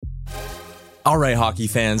All right, hockey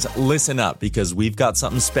fans, listen up because we've got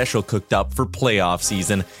something special cooked up for playoff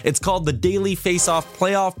season. It's called the Daily Face-Off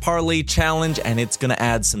Playoff Parlay Challenge, and it's going to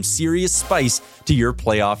add some serious spice to your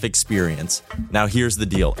playoff experience. Now, here's the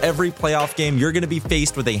deal. Every playoff game, you're going to be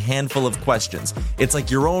faced with a handful of questions. It's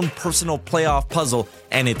like your own personal playoff puzzle,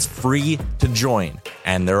 and it's free to join.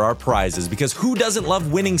 And there are prizes, because who doesn't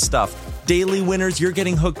love winning stuff? Daily winners, you're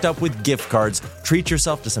getting hooked up with gift cards. Treat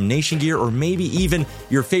yourself to some Nation gear or maybe even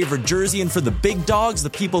your favorite jersey. And for the big dogs, the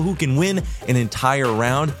people who can win an entire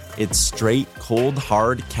round, it's straight, cold,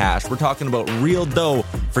 hard cash. We're talking about real dough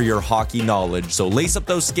for your hockey knowledge. So lace up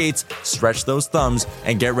those skates, stretch those thumbs,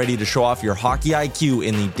 and get ready to show off your hockey IQ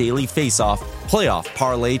in the Daily Face-Off Playoff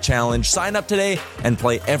Parlay Challenge. Sign up today and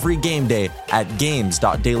play every game day at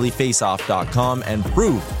games.dailyfaceoff.com and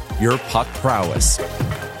prove your puck prowess.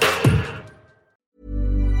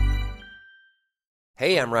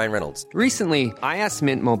 Hey, I'm Ryan Reynolds. Recently, I asked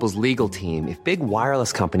Mint Mobile's legal team if big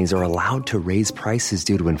wireless companies are allowed to raise prices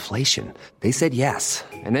due to inflation. They said yes.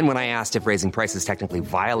 And then when I asked if raising prices technically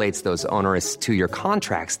violates those onerous two-year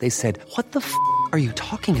contracts, they said, "What the f*** are you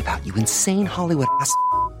talking about, you insane Hollywood ass?"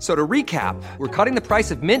 So to recap, we're cutting the price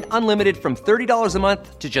of Mint Unlimited from $30 a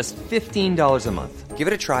month to just $15 a month. Give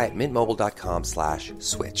it a try at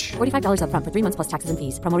mintmobile.com/switch. $45 up front for 3 months plus taxes and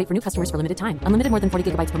fees. Promo rate for new customers for limited time. Unlimited more than 40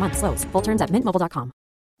 gigabytes per month. Slows full terms at mintmobile.com.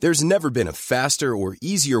 There's never been a faster or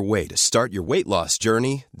easier way to start your weight loss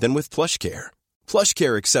journey than with PlushCare.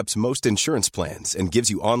 PlushCare accepts most insurance plans and gives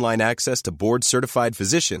you online access to board-certified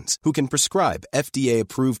physicians who can prescribe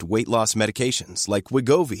FDA-approved weight loss medications like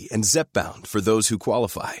Wegovy and Zepbound for those who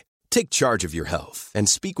qualify. Take charge of your health and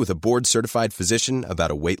speak with a board-certified physician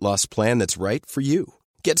about a weight loss plan that's right for you.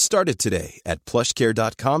 Get started today at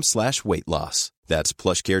plushcare.com/weight loss. That's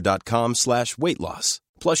plushcare.com/weight loss.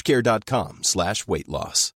 plushcare.com/weight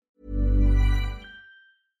loss.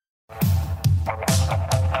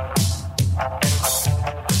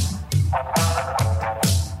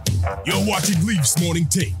 You're watching Leafs Morning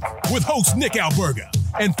Take with host Nick Alberga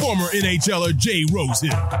and former NHLer Jay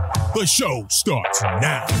Rosehill. The show starts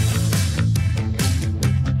now.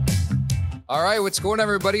 All right, what's going on,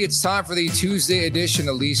 everybody? It's time for the Tuesday edition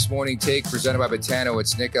of Leafs Morning Take presented by Botano.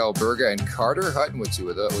 It's Nick Alberga and Carter Hutton with you.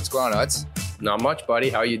 What's going on, Huts? Not much, buddy.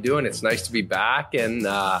 How you doing? It's nice to be back. And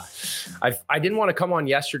I didn't want to come on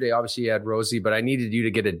yesterday. Obviously, you had Rosie, but I needed you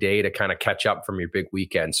to get a day to kind of catch up from your big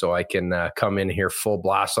weekend so I can come in here full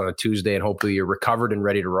blast on a Tuesday and hopefully you're recovered and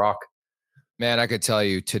ready to rock. Man, I could tell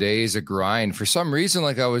you today is a grind. For some reason,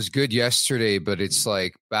 like I was good yesterday, but it's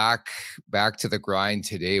like back to the grind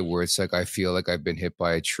today where it's like I feel like I've been hit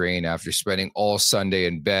by a train after spending all Sunday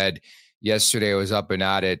in bed. Yesterday I was up and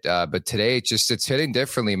at it, but today it's hitting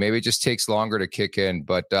differently. Maybe it just takes longer to kick in,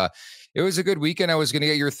 but it was a good weekend. I was going to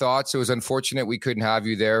get your thoughts. It was unfortunate we couldn't have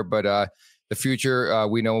you there, but the future,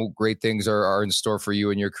 we know great things are in store for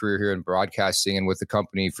you and your career here in broadcasting and with the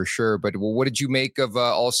company for sure. But what did you make of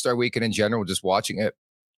All-Star Weekend in general, just watching it?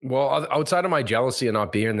 Well, outside of my jealousy of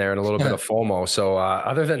not being there and a little bit of FOMO. So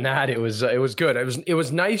other than that, it was good. It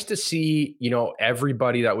was nice to see,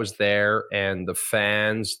 everybody that was there and the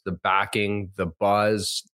fans, the backing, the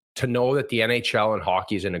buzz, to know that the NHL and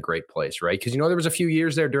hockey is in a great place, right? Because, there was a few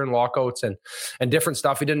years there during lockouts and different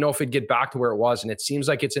stuff. We didn't know if it'd get back to where it was. And it seems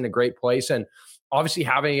like it's in a great place. And obviously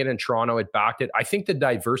having it in Toronto, it backed it. I think the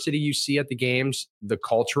diversity you see at the games, the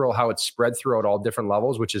cultural, how it's spread throughout all different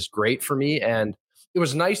levels, which is great for me. And it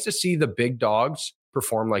was nice to see the big dogs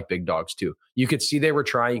perform like big dogs too. You could see they were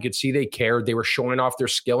trying. You could see they cared. They were showing off their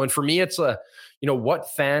skill. And for me, it's what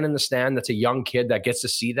fan in the stand that's a young kid that gets to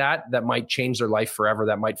see that might change their life forever,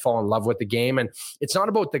 that might fall in love with the game. And it's not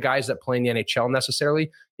about the guys that play in the NHL necessarily.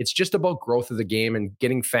 It's just about growth of the game and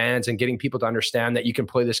getting fans and getting people to understand that you can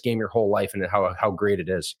play this game your whole life and how great it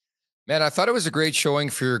is. Man, I thought it was a great showing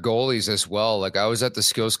for your goalies as well. Like I was at the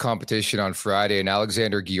skills competition on Friday and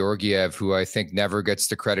Alexander Georgiev, who I think never gets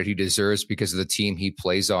the credit he deserves because of the team he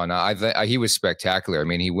plays on. He was spectacular. I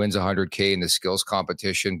mean, he wins 100K in the skills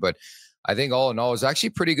competition, but I think all in all, it was actually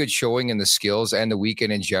pretty good showing in the skills and the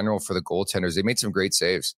weekend in general for the goaltenders. They made some great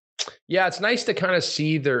saves. Yeah, it's nice to kind of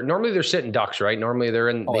see normally they're sitting ducks, right? Normally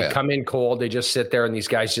come in cold. They just sit there and these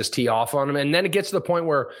guys just tee off on them. And then it gets to the point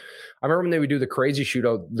where I remember when they would do the crazy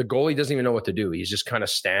shootout, the goalie doesn't even know what to do. He's just kind of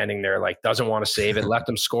standing there, like doesn't want to save it, let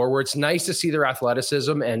them score, where it's nice to see their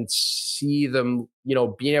athleticism and see them,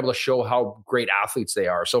 being able to show how great athletes they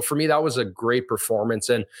are. So for me, that was a great performance.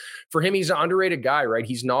 And for him, he's an underrated guy, right?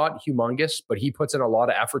 He's not humongous, but he puts in a lot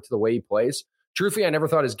of effort to the way he plays. Truthfully, I never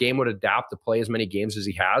thought his game would adapt to play as many games as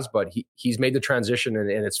he has, but he's made the transition and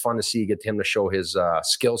it's fun to see him to show his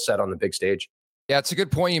skill set on the big stage. Yeah, it's a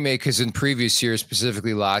good point you make, because in previous years,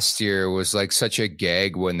 specifically last year, it was like such a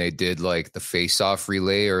gag when they did like the face-off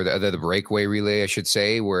relay, or the breakaway relay, I should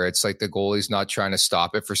say, where it's like the goalie's not trying to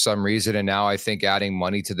stop it for some reason. And now I think adding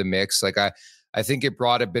money to the mix, like I think it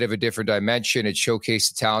brought a bit of a different dimension. It showcased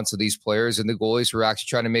the talents of these players, and the goalies were actually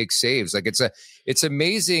trying to make saves. Like it's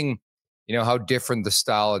amazing, how different the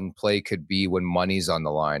style and play could be when money's on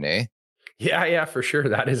the line, eh? Yeah, for sure.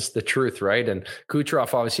 That is the truth, right? And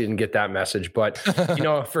Kucherov obviously didn't get that message, but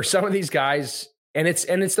for some of these guys, and it's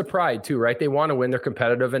the pride too, right? They want to win, they're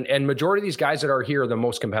competitive, and majority of these guys that are here are the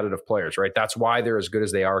most competitive players, right? That's why they're as good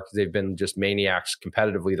as they are, because they've been just maniacs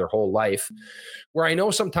competitively their whole life. Where I know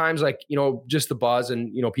sometimes, like, just the buzz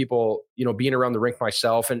and people, being around the rink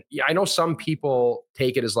myself, and I know some people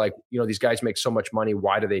take it as like, these guys make so much money,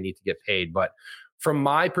 why do they need to get paid? But from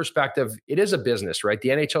my perspective, it is a business, right? The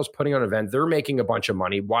NHL is putting on an event. They're making a bunch of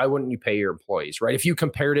money. Why wouldn't you pay your employees, right? If you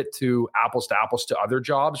compared it to apples to other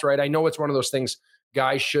jobs, right? I know it's one of those things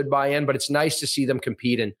guys should buy in, but it's nice to see them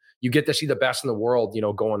compete, and you get to see the best in the world,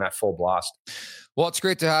 going at full blast. Well, it's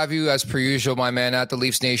great to have you as per usual, my man, at the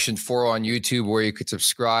Leafs Nation 4 on YouTube, where you could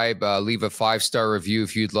subscribe, leave a 5-star review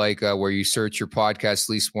if you'd like, where you search your podcast,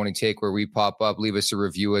 Leafs Morning Take, where we pop up. Leave us a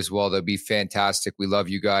review as well. That'd be fantastic. We love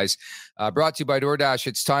you guys. Brought to you by DoorDash.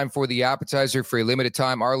 It's time for the appetizer. For a limited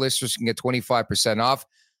time, our listeners can get 25% off,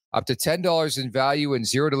 up to $10 in value, and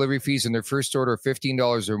 0 delivery fees in their first order of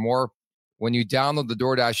 $15 or more when you download the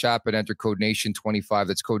DoorDash app and enter code NATION25.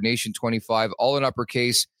 That's code NATION25, all in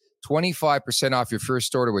uppercase. 25% off your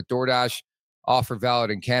first order with DoorDash. Offer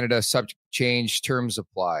valid in Canada. Subject change. Terms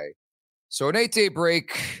apply. So an 8-day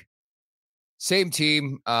break. Same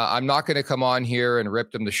team. I'm not going to come on here and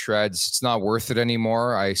rip them to shreds. It's not worth it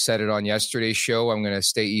anymore. I said it on yesterday's show. I'm going to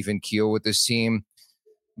stay even keel with this team.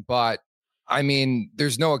 But, I mean,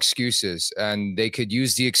 there's no excuses. And they could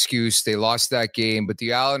use the excuse. They lost that game. But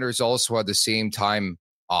the Islanders also had the same time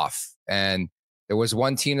off. And there was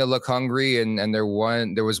one team that looked hungry, and there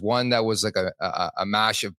was one that was like a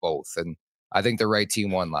mash of both. And I think the right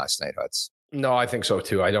team won last night, Huts. No, I think so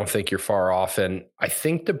too. I don't think you're far off. And I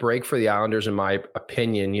think the break for the Islanders, in my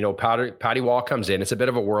opinion, Patty Wall comes in. It's a bit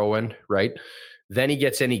of a whirlwind, right? Then he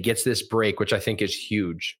gets this break, which I think is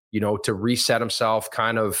huge, to reset himself,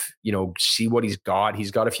 kind of, see what he's got.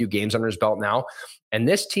 He's got a few games under his belt now. And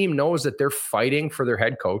this team knows that they're fighting for their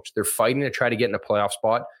head coach. They're fighting to try to get in a playoff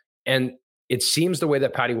spot. And it seems the way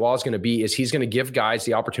that Patty Wall is going to be is he's going to give guys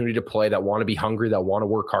the opportunity to play that want to be hungry, that want to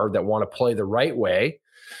work hard, that want to play the right way.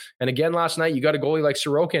 And again, last night, you got a goalie like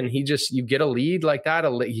Sorokin. You get a lead like that.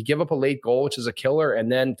 You give up a late goal, which is a killer.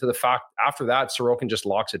 And then to the fact after that, Sorokin just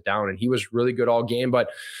locks it down, and he was really good all game. But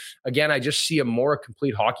again, I just see a more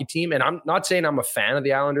complete hockey team. And I'm not saying I'm a fan of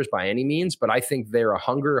the Islanders by any means, but I think they're a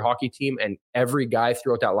hungry hockey team. And every guy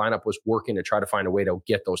throughout that lineup was working to try to find a way to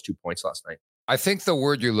get those 2 points last night. I think the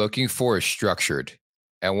word you're looking for is structured.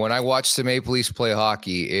 And when I watch the Maple Leafs play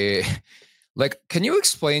hockey, can you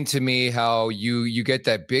explain to me how you get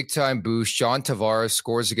that big time boost? John Tavares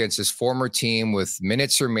scores against his former team with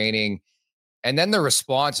minutes remaining. And then the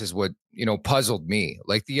response is what, puzzled me.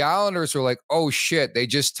 Like, the Islanders are like, oh shit, they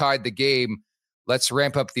just tied the game. Let's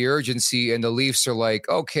ramp up the urgency. And the Leafs are like,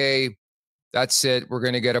 okay, that's it. We're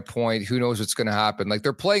going to get a point. Who knows what's going to happen? Like,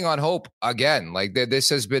 they're playing on hope again. Like, this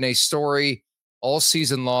has been a story all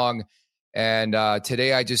season long. And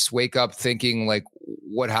today I just wake up thinking, like,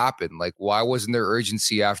 what happened? Like, why wasn't there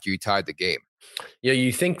urgency after you tied the game? Yeah,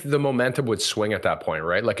 you think the momentum would swing at that point,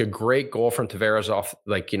 right? Like a great goal from Tavares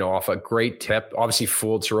off a great tip, obviously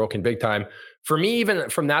fooled Sorokin big time. For me, even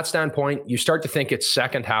from that standpoint, you start to think it's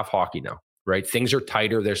second half hockey now, right? Things are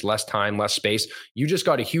tighter. There's less time, less space. You just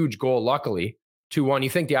got a huge goal, luckily. 2-1. You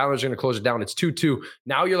think the Islanders are going to close it down. It's 2-2.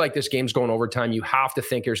 Now you're like, this game's going overtime. You have to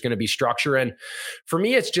think there's going to be structure. And for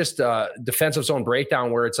me, it's just a defensive zone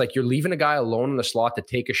breakdown where it's like you're leaving a guy alone in the slot to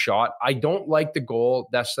take a shot. I don't like the goal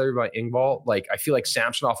necessarily by Engvall. Like, I feel like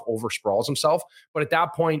Samsonov over sprawls himself. But at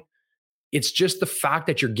that point, it's just the fact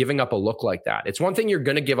that you're giving up a look like that. It's one thing you're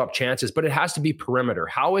going to give up chances, but it has to be perimeter.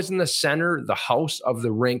 How is in the center, the house of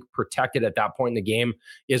the rink protected at that point in the game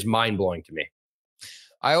is mind-blowing to me.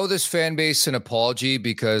 I owe this fan base an apology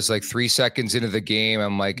because, like, 3 seconds into the game,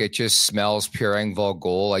 I'm like, it just smells Pierre Engvall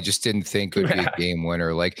goal. I just didn't think it would be a game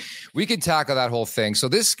winner. Like, we can tackle that whole thing. So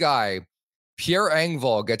this guy, Pierre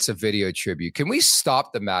Engvall, gets a video tribute. Can we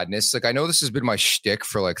stop the madness? Like, I know this has been my shtick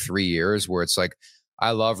for like 3 years where it's like,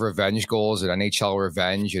 I love revenge goals and NHL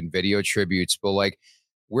revenge and video tributes, but like,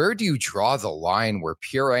 where do you draw the line where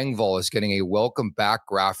Pierre Engvall is getting a welcome back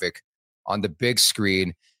graphic on the big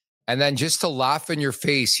screen? And then just to laugh in your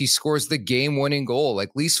face, he scores the game-winning goal.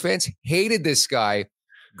 Like, Leafs fans hated this guy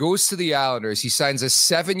goes to the Islanders. He signs a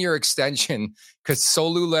 7-year extension because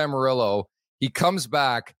Solu Lamoriello, he comes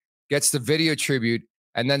back, gets the video tribute,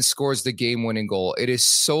 and then scores the game-winning goal. It is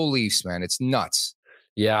so Leafs, man. It's nuts.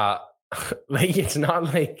 Yeah. Like, it's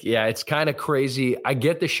not like, yeah, it's kind of crazy. I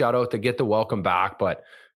get the shutout, to get the welcome back, but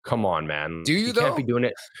come on, man. Do you though? Can't be doing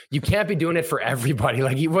it. You can't be doing it for everybody.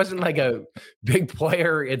 Like, he wasn't like a big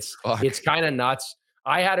player. It's kind of nuts.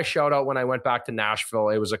 I had a shout out when I went back to Nashville.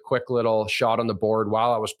 It was a quick little shot on the board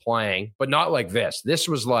while I was playing, but not like this. This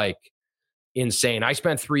was like insane. I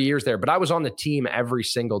spent 3 years there, but I was on the team every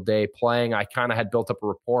single day playing. I kind of had built up a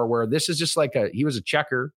rapport where this is just like he was a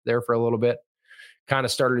checker there for a little bit. Kind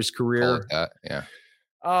of started his career. Yeah.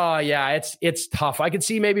 Yeah, it's tough. I could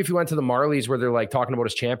see maybe if he went to the Marlies where they're like talking about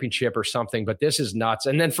his championship or something, but this is nuts.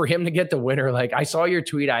 And then for him to get the winner, like, I saw your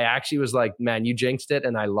tweet. I actually was like, man, you jinxed it,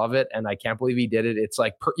 and I love it, and I can't believe he did it. It's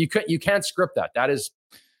like you can't script that. That is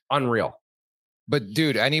unreal. But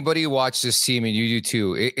dude, anybody watch this team, and you do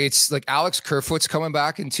too. It's like Alex Kerfoot's coming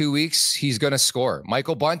back in 2 weeks. He's gonna score.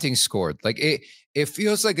 Michael Bunting scored. Like it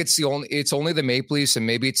feels like it's only the Maple Leafs, and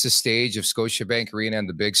maybe it's the stage of Scotiabank Arena and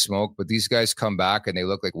the big smoke. But these guys come back and they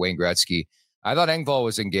look like Wayne Gretzky. I thought Engvall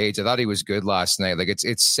was engaged. I thought he was good last night. Like,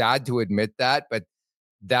 it's sad to admit that, but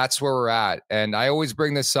that's where we're at. And I always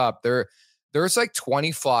bring this up. There's like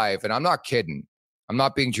 25, and I'm not kidding. I'm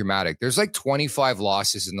not being dramatic. There's like 25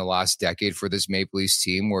 losses in the last decade for this Maple Leafs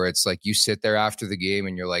team where it's like you sit there after the game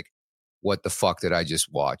and you're like, what the fuck did I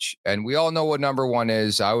just watch? And we all know what number one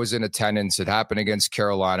is. I was in attendance. It happened against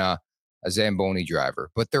Carolina, a Zamboni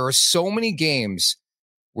driver. But there are so many games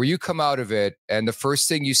where you come out of it and the first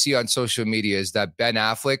thing you see on social media is that Ben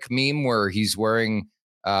Affleck meme where he's wearing,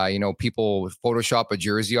 people Photoshop a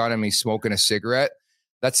jersey on him. He's smoking a cigarette.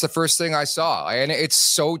 That's the first thing I saw. And it's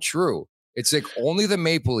so true. It's like only the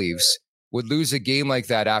Maple Leafs would lose a game like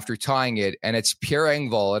that after tying it, and it's Pierre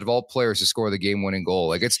Engvall, out of all players, to score the game-winning goal.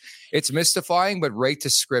 Like, it's mystifying, but right to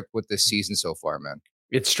script with this season so far, man.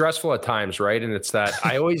 It's stressful at times, right? And it's that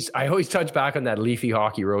I always touch back on that Leafy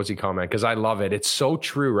Hockey Rosie comment because I love it. It's so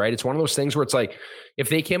true, right? It's one of those things where it's like, if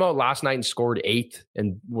they came out last night and scored 8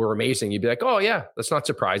 and were amazing, you'd be like, oh yeah, that's not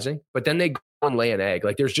surprising. But then they go and lay an egg.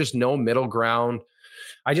 Like, there's just no middle ground.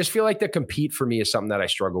 I just feel like the compete for me is something that I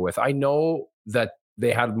struggle with. I know that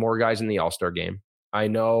they had more guys in the All-Star game. I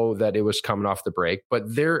know that it was coming off the break,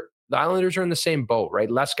 but the Islanders are in the same boat, right?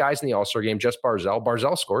 Less guys in the All-Star game, just Barzal.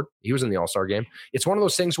 Barzal scored. He was in the All-Star game. It's one of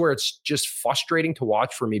those things where it's just frustrating to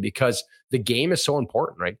watch for me because the game is so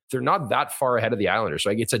important, right? They're not that far ahead of the Islanders.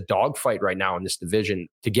 Like, it's a dogfight right now in this division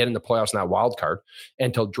to get in the playoffs in that wild card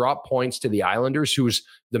and to drop points to the Islanders, who's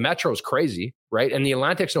the Metro's crazy, right? And the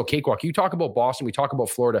Atlantic's no cakewalk. You talk about Boston, we talk about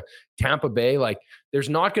Florida, Tampa Bay. Like, there's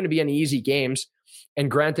not going to be any easy games. And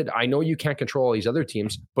granted, I know you can't control all these other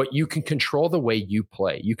teams, but you can control the way you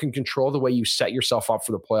play. You can control the way you set yourself up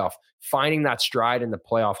for the playoff, finding that stride in the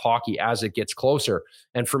playoff hockey as it gets closer.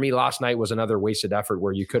 And for me, last night was another wasted effort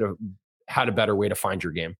where you could have had a better way to find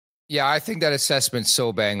your game. Yeah, I think that assessment's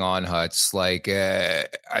so bang on, Huts. Like,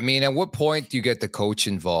 at what point do you get the coach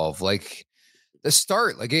involved? Like, the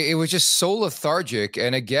start, like it was just so lethargic.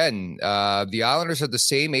 And again, the Islanders had the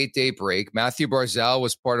same 8-day break. Matthew Barzal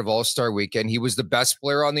was part of All-Star Weekend. He was the best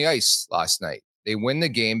player on the ice last night. They win the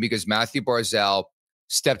game because Matthew Barzal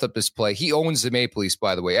stepped up his play. He owns the Maple Leafs,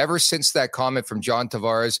 by the way. Ever since that comment from John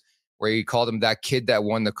Tavares, where he called him that kid that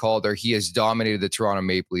won the Calder, he has dominated the Toronto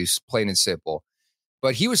Maple Leafs, plain and simple.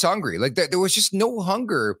 But he was hungry. Like, there was just no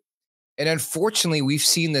hunger. And unfortunately, we've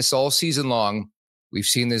seen this all season long. We've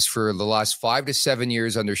seen this for the last 5 to 7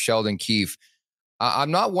 years under Sheldon Keefe. I'm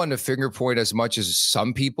not one to finger point as much as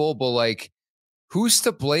some people, but like, who's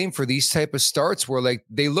to blame for these type of starts where like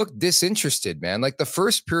they look disinterested, man? Like, the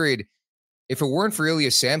first period, if it weren't for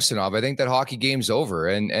Ilya Samsonov, I think that hockey game's over.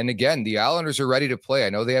 And again, the Islanders are ready to play. I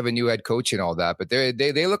know they have a new head coach and all that, but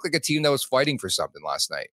they look like a team that was fighting for something last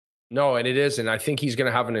night. No, and it is. And I think he's going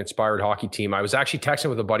to have an inspired hockey team. I was actually texting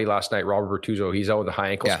with a buddy last night, Robert Bertuzzo. He's out with a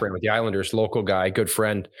high ankle sprain with the Islanders, local guy, good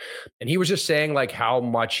friend. And he was just saying like how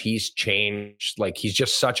much he's changed. Like, he's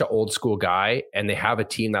just such an old school guy, and they have a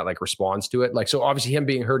team that like responds to it. Like, so obviously him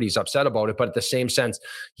being hurt, he's upset about it. But at the same sense,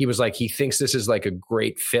 he was like, he thinks this is like a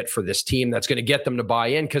great fit for this team that's going to get them to buy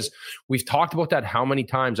in. Cause we've talked about that how many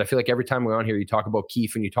times? I feel like every time we're on here, you talk about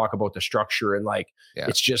Keefe and you talk about the structure and like,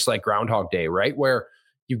 it's just like Groundhog Day, right? Where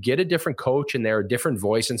you get a different coach and they're a different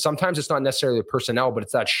voice. And sometimes it's not necessarily the personnel, but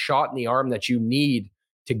it's that shot in the arm that you need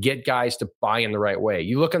to get guys to buy in the right way.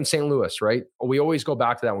 You look in St. Louis, right? We always go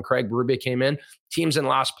back to that. When Craig Berube came in, teams in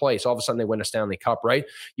last place, all of a sudden they win a Stanley Cup, right?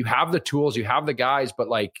 You have the tools, you have the guys, but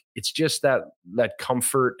like it's just that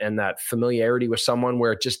comfort and that familiarity with someone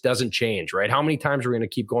where it just doesn't change, right? How many times are we going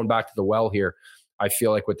to keep going back to the well here? I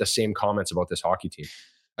feel like with the same comments about this hockey team.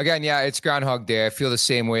 Again, yeah, it's Groundhog Day. I feel the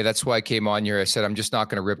same way. That's why I came on here. I said, I'm just not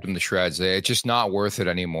going to rip them to shreds. It's just not worth it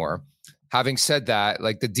anymore. Having said that,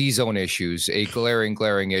 like the D-zone issues, a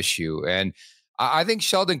glaring issue. And I think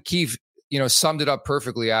Sheldon Keefe, summed it up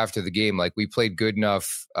perfectly after the game. Like we played good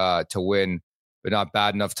enough to win, but not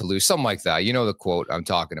bad enough to lose. Something like that. You know the quote I'm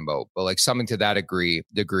talking about. But like something to that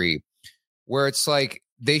degree where it's like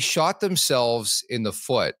they shot themselves in the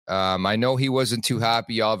foot. I know he wasn't too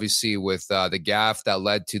happy, obviously, with the gaffe that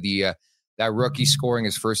led to that rookie scoring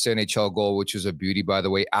his first NHL goal, which was a beauty, by the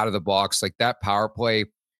way, out of the box. Like that power play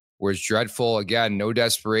was dreadful. Again, no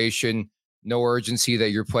desperation, no urgency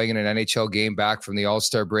that you're playing in an NHL game back from the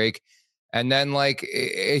All-Star break. And then like,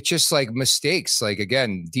 it's just like mistakes. Like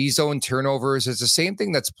again, D-zone turnovers. It's the same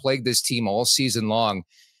thing that's plagued this team all season long.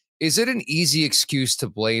 Is it an easy excuse to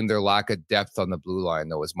blame their lack of depth on the blue line,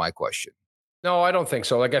 though, is my question. No, I don't think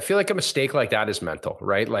so. Like, I feel like a mistake like that is mental,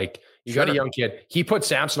 right? Like, you got a young kid. He put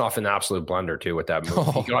Samsonov in the absolute blunder, too, with that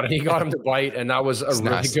move. He got him to bite, and that was a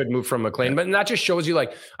really good move from McLean. But that just shows you,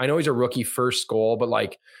 like, I know he's a rookie first goal, but,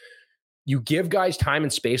 like, you give guys time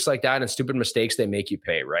and space like that, and stupid mistakes, they make you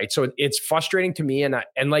pay, right? So it's frustrating to me. And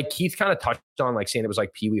like Keith kind of touched on, like saying it was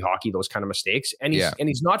like peewee hockey, those kind of mistakes. And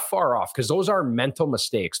he's not far off because those are mental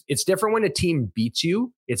mistakes. It's different when a team beats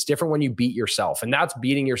you. It's different when you beat yourself. And that's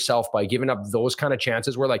beating yourself by giving up those kind of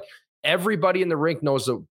chances where like everybody in the rink knows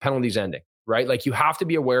the penalty's ending, right? Like you have to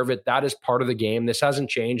be aware of it. That is part of the game. This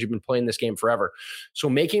hasn't changed. You've been playing this game forever.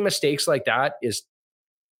 So making mistakes like that is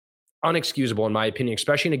unexcusable in my opinion,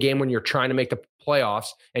 especially in a game when you're trying to make the playoffs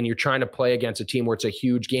and you're trying to play against a team where it's a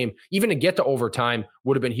huge game. Even to get to overtime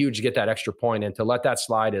would have been huge to get that extra point, and to let that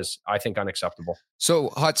slide is, I think, unacceptable. So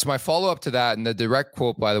Hutz, my follow-up to that, and the direct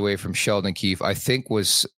quote, by the way, from Sheldon Keefe, I think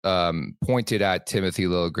was pointed at Timothy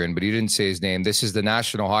Liljegren, but he didn't say his name. This is the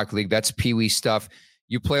National Hockey League. That's peewee stuff.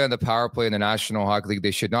 You play on the power play in the National Hockey League. They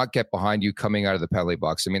should not get behind you coming out of the penalty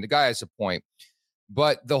box. I mean, the guy has a point,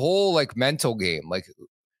 but the whole like mental game, like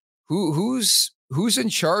who's in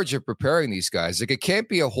charge of preparing these guys? Like it can't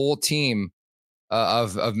be a whole team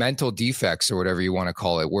of mental defects or whatever you want to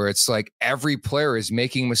call it, where it's like every player is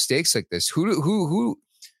making mistakes like this. Who do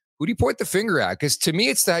you point the finger at? Because to me,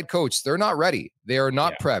 it's the head coach. They're not ready. They are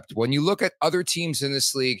not prepped. When you look at other teams in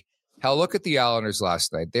this league, hell, look at the Islanders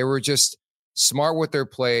last night. They were just smart with their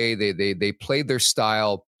play. They played their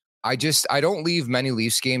style. I don't leave many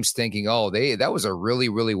Leafs games thinking, that was a really,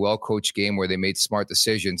 really well-coached game where they made smart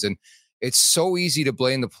decisions. And it's so easy to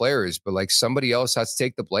blame the players, but like somebody else has to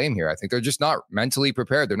take the blame here. I think they're just not mentally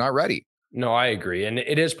prepared. They're not ready. No, I agree. And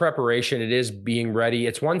it is preparation. It is being ready.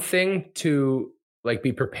 It's one thing to like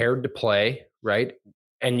be prepared to play, right?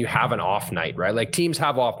 And you have an off night, right? Like teams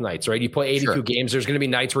have off nights, right? You play 82 games. There's going to be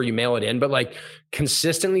nights where you mail it in, but like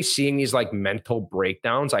consistently seeing these like mental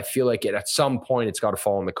breakdowns, I feel like at some point it's got to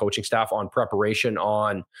fall on the coaching staff, on preparation,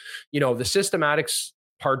 on, the systematics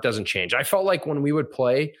part doesn't change. I felt like when we would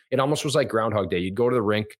play, it almost was like Groundhog Day. You'd go to the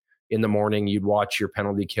rink in the morning, you'd watch your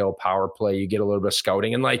penalty kill, power play, you get a little bit of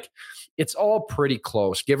scouting, and like, it's all pretty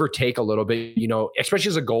close, give or take a little bit, especially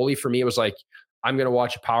as a goalie. For me, it was like, I'm going to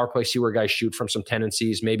watch a power play, see where guys shoot from some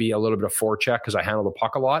tendencies, maybe a little bit of forecheck because I handle the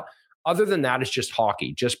puck a lot. Other than that, it's just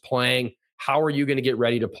hockey, just playing. How are you going to get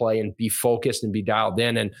ready to play and be focused and be dialed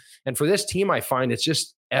in? And for this team, I find it's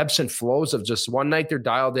just ebbs and flows of just one night they're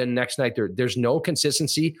dialed in, next night there's no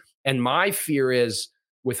consistency. And my fear is,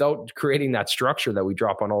 without creating that structure that we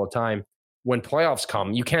drop on all the time, when playoffs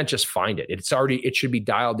come, you can't just find it. It should be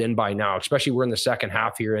dialed in by now, especially we're in the second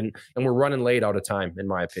half here and we're running late out of time, in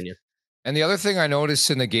my opinion. And the other thing I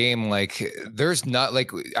noticed in the game, like there's not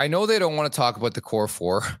like, I know they don't want to talk about the core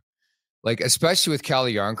four, like especially with Calle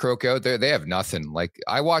Yarncroke out there, they have nothing. Like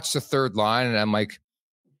I watched the third line and I'm like,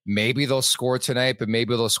 maybe they'll score tonight, but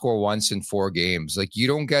maybe they'll score once in 4 games. Like you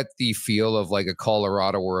don't get the feel of like a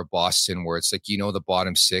Colorado or a Boston where it's like, the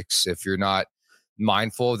bottom 6, if you're not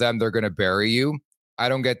mindful of them, they're going to bury you. I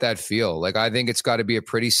don't get that feel. Like I think it's got to be a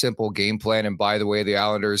pretty simple game plan. And by the way, the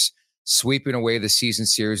Islanders sweeping away the season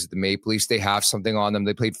series at the Maple Leafs, they have something on them.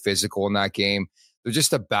 They played physical in that game. They're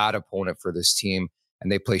just a bad opponent for this team,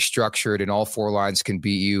 and they play structured, and all 4 lines can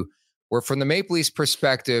beat you. Where from the Maple Leafs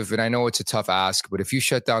perspective, and I know it's a tough ask, but if you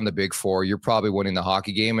shut down the big 4, you're probably winning the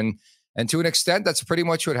hockey game. And to an extent, that's pretty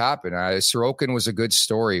much what happened. Sorokin was a good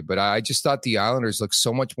story, but I just thought the Islanders looked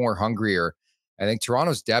so much more hungrier I think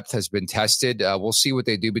Toronto's depth has been tested. We'll see what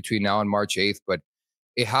they do between now and March 8th, but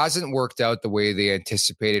it hasn't worked out the way they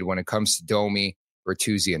anticipated when it comes to Domi,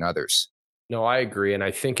 Bertuzzi, and others. No, I agree. And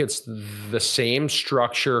I think it's the same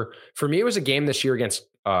structure. For me, it was a game this year against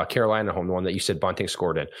Carolina home, the one that you said Bunting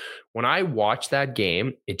scored in. When I watched that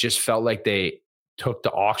game, it just felt like they took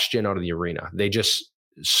the oxygen out of the arena. They just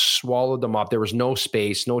swallowed them up. There was no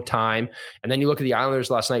space, no time. And then you look at the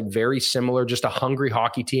Islanders last night, very similar, just a hungry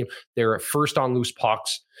hockey team. They're first on loose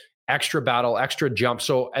pucks, extra battle, extra jump.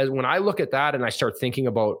 So when I look at that and I start thinking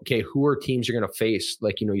about, okay, who are teams you're going to face?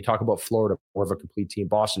 Like, you talk about Florida, more of a complete team,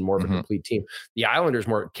 Boston, more of a complete team. The Islanders,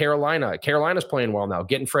 more Carolina's playing well now,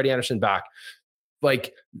 getting Freddie Anderson back.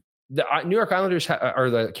 Like the New York Islanders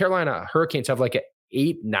or the Carolina Hurricanes have like a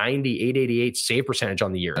 890, 888 save percentage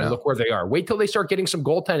on the year. And look where they are. Wait till they start getting some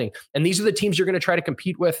goaltending. And these are the teams you're going to try to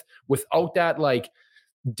compete with without that like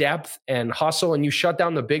depth and hustle, and you shut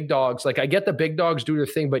down the big dogs. Like I get the big dogs do their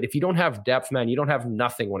thing, but if you don't have depth, man, you don't have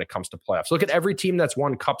nothing when it comes to playoffs. Look at every team that's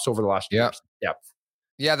won cups over the last year. Depth.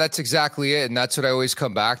 Yeah, that's exactly it. And that's what I always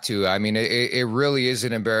come back to. I mean, it really is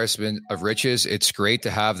an embarrassment of riches. It's great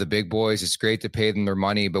to have the big boys. It's great to pay them their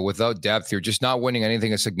money. But without depth, you're just not winning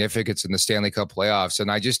anything of significance in the Stanley Cup playoffs.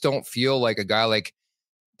 And I just don't feel like a guy like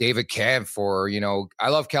David Kampf or, I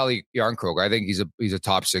love Kelly Yarncroke. I think he's a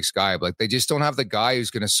top 6 guy. But like, they just don't have the guy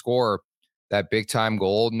who's going to score that big time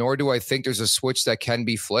goal. Nor do I think there's a switch that can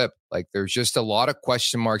be flipped. Like there's just a lot of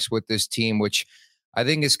question marks with this team, which I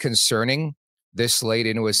think is concerning this late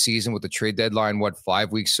into a season with the trade deadline,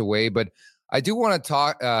 5 weeks away. But I do want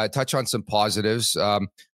to touch on some positives. I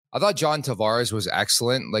thought John Tavares was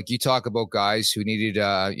excellent. Like you talk about guys who needed,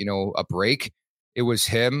 a break. It was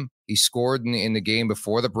him. He scored in the game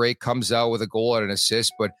before the break, comes out with a goal and an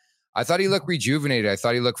assist. But I thought he looked rejuvenated. I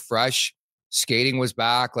thought he looked fresh. Skating was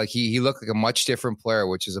back. Like he looked like a much different player,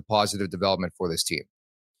 which is a positive development for this team.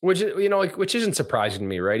 Which isn't surprising to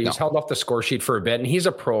me, right? He's held off the score sheet for a bit, and he's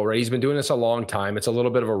a pro, right? He's been doing this a long time. It's a little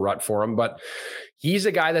bit of a rut for him, but he's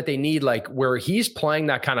a guy that they need, like where he's playing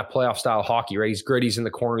that kind of playoff style hockey, right? He's gritty, he's in the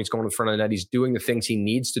corner, he's going in front of the net, he's doing the things he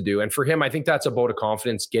needs to do. And for him, I think that's a vote of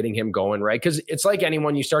confidence getting him going, right? Because it's like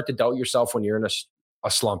anyone, you start to doubt yourself when you're in a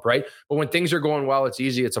slump, right? But when things are going well, it's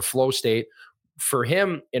easy. It's a flow state. For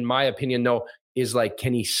him, in my opinion, though, is like,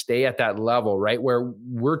 can he stay at that level, right? Where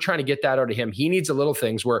we're trying to get that out of him. He needs a little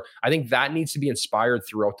things where I think that needs to be inspired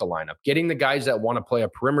throughout the lineup. Getting the guys that want to play a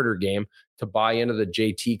perimeter game to buy into the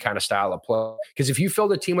JT kind of style of play. Because if you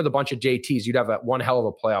filled a team with a bunch of JTs, you'd have one hell of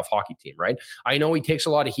a playoff hockey team, right? I know he takes a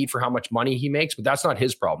lot of heat for how much money he makes, but that's not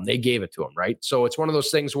his problem. They gave it to him, right? So it's one of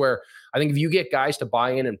those things where I think if you get guys to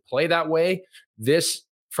buy in and play that way, this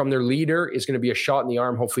from their leader is going to be a shot in the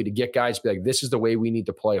arm, hopefully to get guys to be like, this is the way we need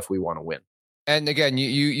to play if we want to win. And again,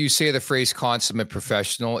 you say the phrase consummate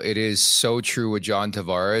professional. It is so true with John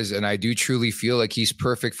Tavares. And I do truly feel like he's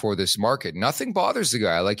perfect for this market. Nothing bothers the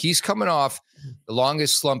guy. Like he's coming off the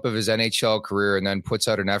longest slump of his NHL career and then puts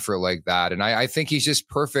out an effort like that. And I think he's just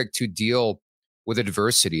perfect to deal with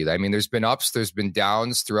adversity. I mean, there's been ups, there's been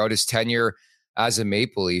downs throughout his tenure as a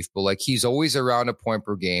Maple Leaf, but like he's always around a point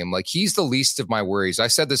per game. Like he's the least of my worries. I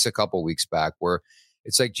said this a couple weeks back where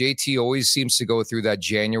it's like JT always seems to go through that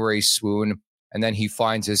January swoon and then he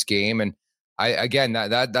finds his game. And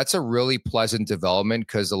that's a really pleasant development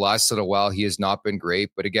because the last little while he has not been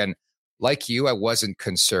great. But again, like you, I wasn't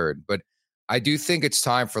concerned. But I do think it's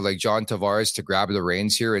time for like John Tavares to grab the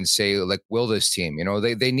reins here and say, like, will this team?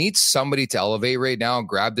 They need somebody to elevate right now and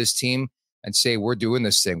grab this team and say, we're doing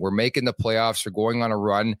this thing. We're making the playoffs. We're going on a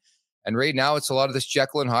run. And right now it's a lot of this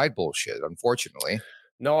Jekyll and Hyde bullshit, unfortunately.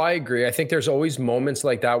 No, I agree. I think there's always moments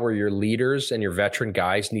like that where your leaders and your veteran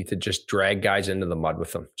guys need to just drag guys into the mud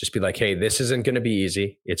with them. Just be like, hey, this isn't going to be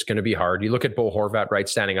easy. It's going to be hard. You look at Bo Horvat, right,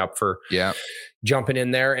 standing up for jumping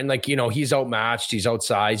in there. And like, he's outmatched, he's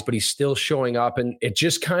outsized, but he's still showing up. And it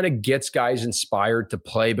just kind of gets guys inspired to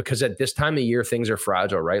play because at this time of year, things are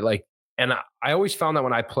fragile, right? Like, and I always found that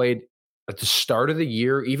when I played at the start of the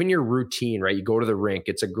year, even your routine, right? You go to the rink,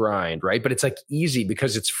 it's a grind, right? But it's like easy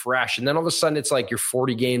because it's fresh. And then all of a sudden it's like you're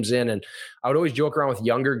 40 games in. And I would always joke around with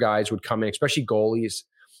younger guys would come in, especially goalies.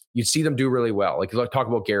 You'd see them do really well. Like talk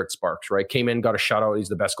about Garrett Sparks, right? Came in, got a shutout. He's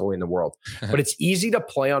the best goalie in the world. But it's easy to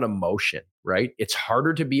play on emotion, right? It's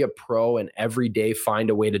harder to be a pro and every day find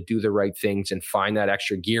a way to do the right things and find that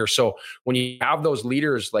extra gear. So when you have those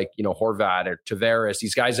leaders like, Horvat or Tavares,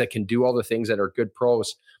 these guys that can do all the things that are good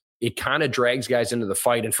pros, it kind of drags guys into the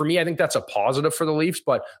fight. And for me, I think that's a positive for the Leafs,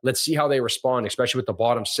 but let's see how they respond, especially with the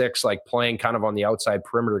bottom six, like playing kind of on the outside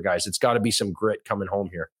perimeter guys. It's got to be some grit coming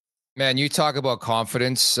home here. Man, you talk about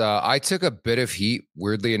confidence. I took a bit of heat,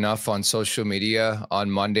 weirdly enough, on social media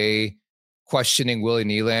on Monday, questioning Willie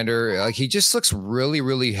Nylander. Like, he just looks really,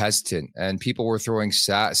 really hesitant, and people were throwing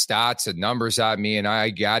stats and numbers at me, and I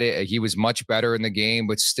get it. He was much better in the game,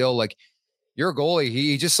 but still, like, you're a goalie.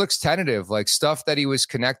 He just looks tentative, like stuff that he was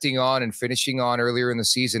connecting on and finishing on earlier in the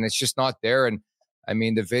season. It's just not there. And I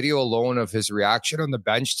mean, the video alone of his reaction on the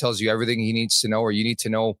bench tells you everything he needs to know, or you need to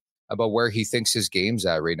know about where he thinks his game's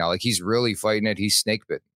at right now. Like, he's really fighting it. He's snake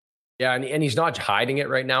bitten. Yeah, and he's not hiding it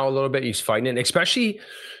right now a little bit. He's fighting it, especially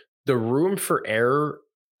the room for error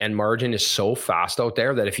and margin is so fast out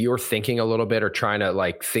there that if you're thinking a little bit or trying to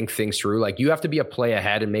like think things through, like you have to be a play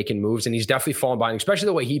ahead and making moves. And he's definitely fallen behind, especially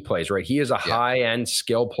the way he plays, right? He is a high-end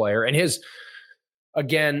skill player. And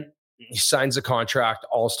again, he signs a contract,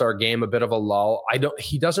 all-star game, a bit of a lull.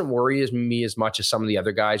 He doesn't worry me as much as some of the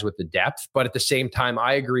other guys with the depth. But at the same time,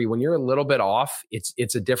 I agree. When you're a little bit off,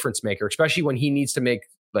 it's a difference maker, especially when he needs to make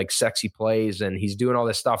like sexy plays and he's doing all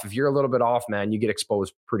this stuff. If you're a little bit off, man, you get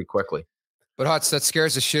exposed pretty quickly. But Hutz, that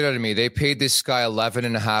scares the shit out of me. They paid this guy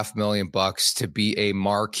 $11.5 million to be a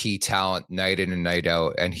marquee talent night in and night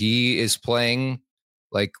out. And he is playing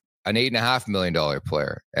like an $8.5 million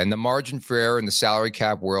player. And the margin for error in the salary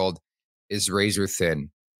cap world is razor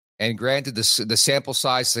thin. And granted, the sample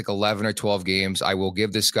size is like 11 or 12 games. I will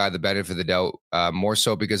give this guy the benefit of the doubt, more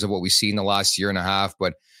so because of what we've seen the last year and a half.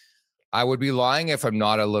 But I would be lying if I'm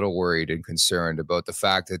not a little worried and concerned about the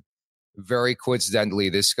fact that very coincidentally,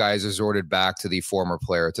 this guy has resorted back to the former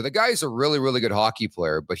player, to the guy who's a really, really good hockey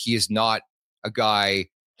player, but he is not a guy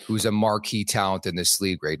who's a marquee talent in this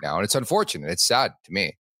league right now. And it's unfortunate. It's sad to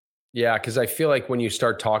me. Yeah, because I feel like when you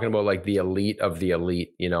start talking about like the elite of the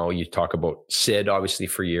elite, you know, you talk about Sid, obviously,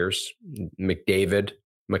 for years, McDavid,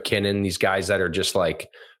 McKinnon, these guys that are just like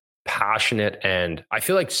passionate. And I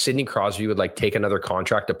feel like Sidney Crosby would like take another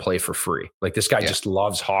contract to play for free. Like this guy just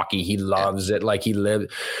loves hockey. He loves it. Like he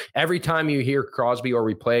lived every time you hear Crosby or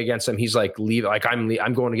we play against him, he's like, leave. Like I'm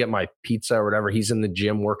going to get my pizza or whatever. He's in the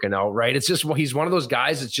gym working out, right? It's just, he's one of those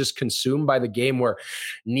guys that's just consumed by the game, where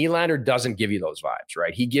Nylander doesn't give you those vibes,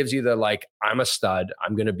 right? He gives you the, like, I'm a stud.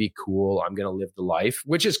 I'm going to be cool. I'm going to live the life,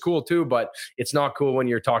 which is cool too, but it's not cool when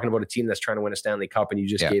you're talking about a team that's trying to win a Stanley Cup and you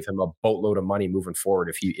just gave him a boatload of money moving forward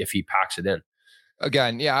if he packs it in.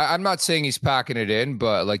 Again, yeah, I'm not saying he's packing it in,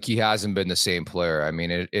 but like he hasn't been the same player. I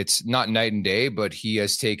mean, it's not night and day, but he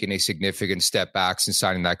has taken a significant step back since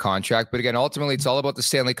signing that contract. But again, ultimately, it's all about the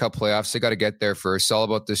Stanley Cup playoffs. They got to get there first. It's all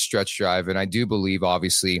about this stretch drive. And I do believe,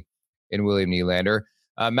 obviously, in William Nylander.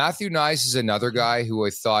 Matthew Knies is another guy who I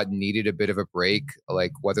thought needed a bit of a break,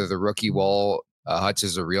 like whether the rookie wall Hutz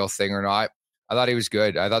is a real thing or not. I thought he was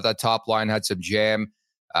good. I thought that top line had some jam.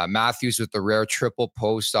 Matthews with the rare triple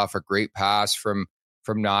post off a great pass from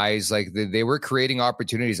Knies. Like they were creating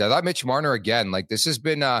opportunities. I thought Mitch Marner again, like this has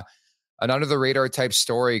been an under the radar type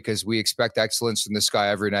story because we expect excellence from this guy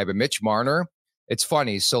every night. But Mitch Marner, it's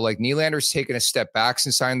funny. So like Nylander's taken a step back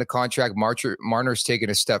since signing the contract. Marner's taken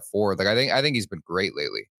a step forward. Like I think he's been great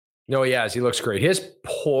lately. No, he has. He looks great. His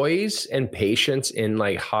poise and patience in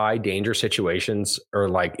like high danger situations are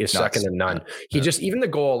like is second to none. He just, even the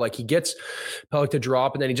goal, like he gets Pelech to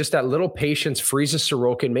drop and then he just, that little patience freezes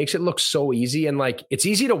Sorokin, makes it look so easy. And like, it's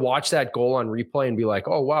easy to watch that goal on replay and be like,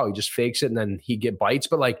 oh wow, he just fakes it and then he bites.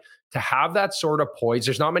 But like to have that sort of poise,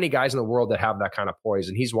 there's not many guys in the world that have that kind of poise.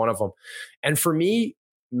 And he's one of them. And for me,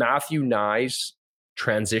 Matthew Knies'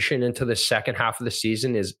 transition into the second half of the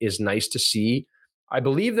season is nice to see. I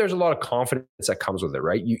believe there's a lot of confidence that comes with it,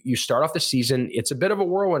 right? You start off the season, it's a bit of a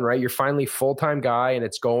whirlwind, right? You're finally full-time guy and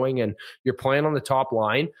it's going and you're playing on the top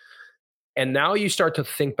line. And now you start to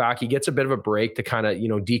think back, he gets a bit of a break to kind of,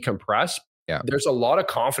 decompress. Yeah. There's a lot of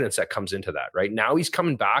confidence that comes into that, right? Now he's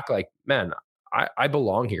coming back like, man, I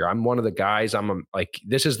belong here. I'm one of the guys. I'm like,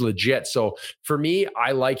 this is legit. So for me,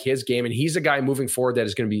 I like his game. And he's a guy moving forward that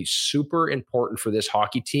is going to be super important for this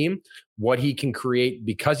hockey team, what he can create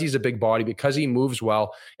because he's a big body, because he moves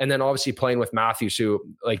well. And then obviously playing with Matthews, who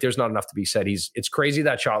like, there's not enough to be said. It's crazy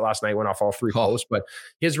that shot last night went off all three posts, but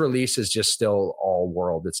his release is just still all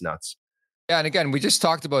world. It's nuts. Yeah, and again, we just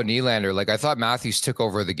talked about Nylander. Like I thought Matthews took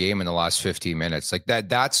over the game in the last 15 minutes. Like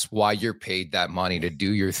that's why you're paid that money to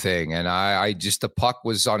do your thing. And I just, the puck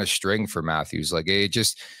was on a string for Matthews. Like it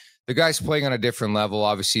just, the guy's playing on a different level.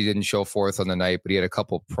 Obviously, he didn't show forth on the night, but he had a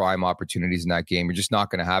couple prime opportunities in that game. You're just not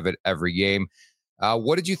going to have it every game.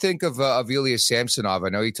 What did you think of Ilya Samsonov? I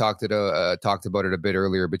know you talked about it a bit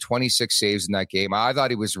earlier, but 26 saves in that game. I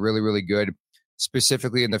thought he was really, really good,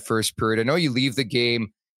 specifically in the first period. I know you leave the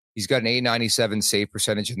game. He's got an .897 save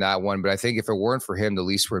percentage in that one, but I think if it weren't for him, the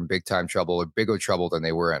Leafs were in big time trouble or bigger trouble than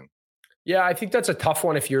they were in. Yeah, I think that's a tough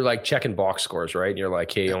one if you're like checking box scores, right? And you're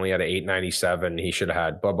like, hey, he only had an 897. He should have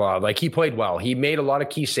had blah, blah. Like he played well. He made a lot of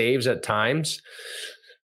key saves at times.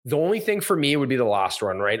 The only thing for me would be the last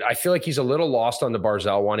run, right? I feel like he's a little lost on the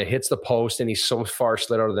Barzal one. It hits the post and he's so far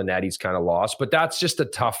slid out of the net, he's kind of lost. But that's just a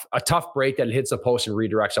tough break that hits the post and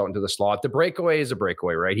redirects out into the slot. The breakaway is a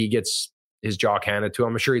breakaway, right? He gets his jock handed to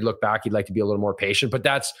him. I'm sure he'd look back. He'd like to be a little more patient. But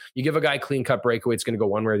that's, you give a guy a clean cut breakaway, it's going to go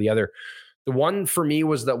one way or the other. The one for me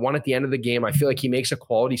was that one at the end of the game. I feel like he makes a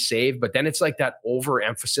quality save, but then it's like that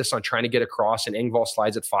overemphasis on trying to get across, and Engvall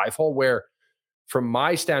slides at 5-hole, where from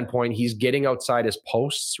my standpoint, he's getting outside his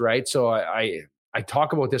posts, right? So I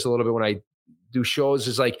talk about this a little bit when I do shows,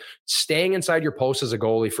 is like staying inside your post as a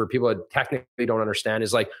goalie, for people that technically don't understand,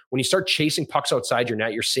 is like when you start chasing pucks outside your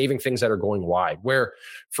net, you're saving things that are going wide. Where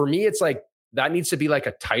for me, it's like that needs to be like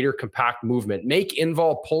a tighter, compact movement. Make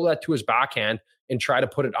Engvall pull that to his backhand and try to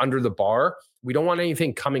put it under the bar. We don't want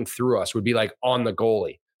anything coming through us, would be like on the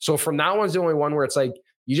goalie. So from that one's the only one where it's like,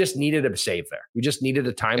 you just needed a save there. We just needed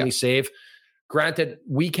a timely save. Granted,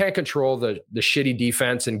 we can't control the shitty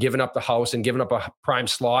defense and giving up the house and giving up a prime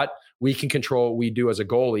slot. We can control what we do as a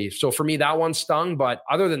goalie. So for me, that one stung. But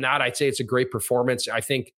other than that, I'd say it's a great performance. I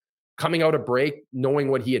think coming out of break, knowing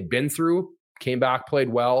what he had been through, came back, played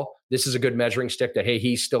well. This is a good measuring stick that, hey,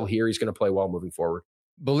 he's still here. He's going to play well moving forward.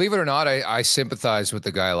 Believe it or not, I sympathize with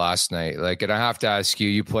the guy last night. Like, and I have to ask you,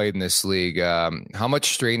 you played in this league. How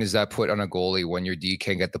much strain does that put on a goalie when your D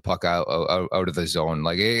can't get the puck out of the zone?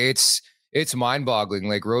 Like, it's mind-boggling.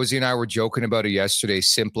 Like, Rosie and I were joking about it yesterday.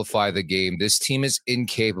 Simplify the game. This team is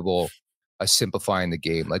incapable of simplifying the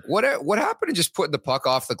game. Like, what happened to just putting the puck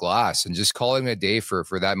off the glass and just calling it a day for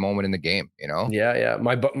that moment in the game, you know? Yeah.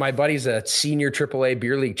 My buddy's a senior AAA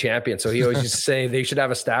beer league champion, so he always used to say they should have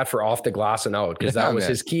a stat for off the glass and out, because that was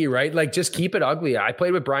his key, right? Like, just keep it ugly. I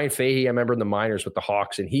played with Brian Fahey, I remember in the minors with the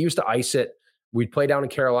Hawks, and he used to ice it. We'd play down in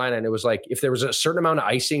Carolina, and it was like, if there was a certain amount of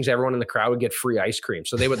icings, everyone in the crowd would get free ice cream.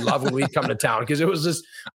 So they would love when we'd come to town, because it was just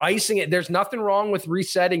icing it. There's nothing wrong with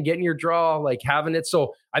resetting, getting your draw, like having it.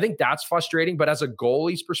 So I think that's frustrating. But as a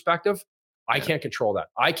goalie's perspective, I can't control that.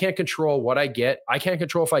 I can't control what I get. I can't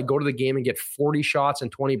control if I go to the game and get 40 shots and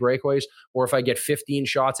 20 breakaways, or if I get 15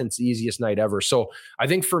 shots and it's the easiest night ever. So I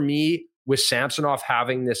think for me, with Samsonov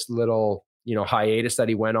having this little, hiatus that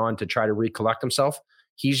he went on to try to recollect himself,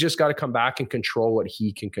 he's just got to come back and control what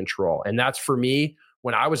he can control. And that's, for me,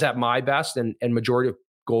 when I was at my best, and majority of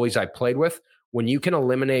goalies I played with, when you can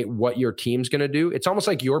eliminate what your team's going to do, it's almost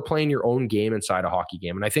like you're playing your own game inside a hockey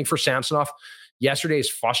game. And I think for Samsonov, yesterday is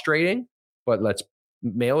frustrating, but let's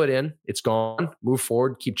mail it in. It's gone. Move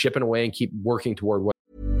forward, keep chipping away, and keep working toward what.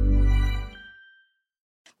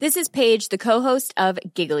 This is Paige, the co-host of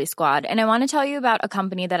Giggly Squad, and I want to tell you about a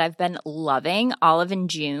company that I've been loving, Olive &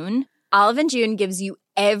 June. Olive & June gives you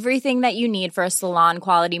everything that you need for a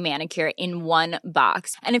salon-quality manicure in one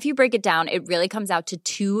box. And if you break it down, it really comes out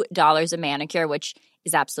to $2 a manicure, which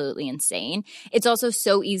is absolutely insane. It's also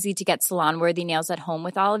so easy to get salon-worthy nails at home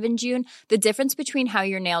with Olive & June. The difference between how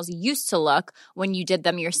your nails used to look when you did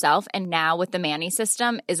them yourself and now with the Mani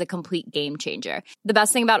system is a complete game changer. The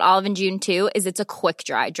best thing about Olive & June, too, is it's a quick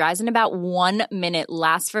dry. Dries in about 1 minute,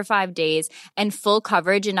 lasts for 5 days, and full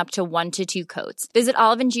coverage in up to 1 to 2 coats. Visit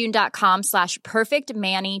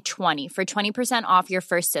oliveandjune.com/perfectmani20 for 20% off your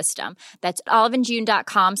first system. That's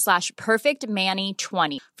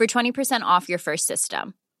oliveandjune.com/perfectmani20 for 20% off your first system.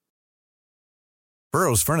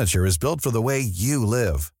 Burrow's furniture is built for the way you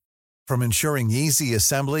live. From ensuring easy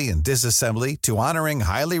assembly and disassembly to honoring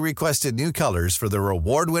highly requested new colors for their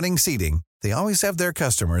award-winning seating, they always have their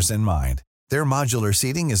customers in mind. Their modular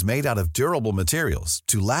seating is made out of durable materials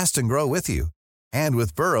to last and grow with you. And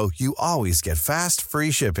with Burrow, you always get fast,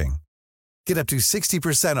 free shipping. Get up to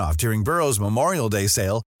 60% off during Burrow's Memorial Day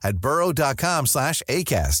sale at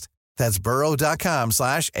burrow.com/ACAST. That's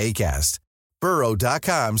burrow.com/ACAST.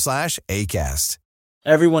 burrow.com/ACAST.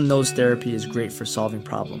 Everyone knows therapy is great for solving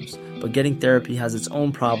problems, but getting therapy has its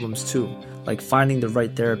own problems too, like finding the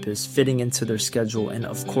right therapist, fitting into their schedule, and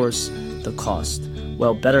of course, the cost.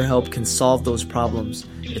 Well, BetterHelp can solve those problems.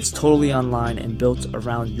 It's totally online and built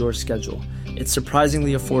around your schedule. It's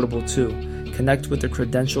surprisingly affordable too. Connect with a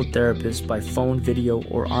credentialed therapist by phone, video,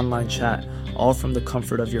 or online chat, all from the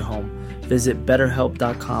comfort of your home. Visit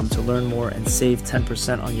BetterHelp.com to learn more and save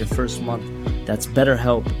 10% on your first month. That's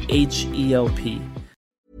BetterHelp, H-E-L-P.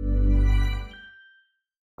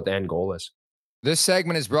 What the end goal is. This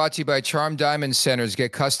segment is brought to you by Charm Diamond Centers.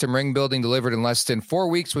 Get custom ring building delivered in less than 4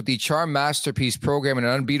 weeks with the Charm Masterpiece program and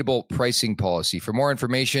an unbeatable pricing policy. For more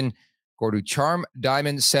information, go to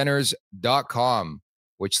charmdiamondcenters.com,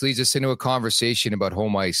 which leads us into a conversation about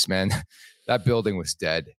home ice, man. That building was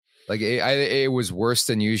dead. Like it was worse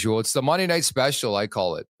than usual. It's the Monday night special, I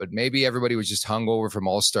call it, but maybe everybody was just hungover from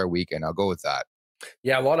All-Star weekend. I'll go with that.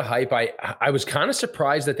 Yeah, a lot of hype. I was kind of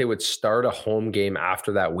surprised that they would start a home game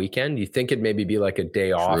after that weekend. You think it'd maybe be like a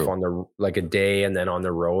day off on the, like a day and then on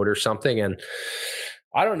the road or something. And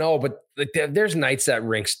I don't know, but like there's nights that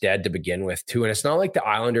rink's dead to begin with too. And it's not like the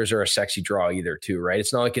Islanders are a sexy draw either too, right?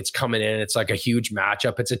 It's not like it's coming in, it's like a huge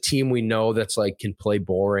matchup. It's a team we know that's like can play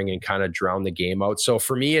boring and kind of drown the game out. So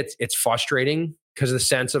for me, it's frustrating because of the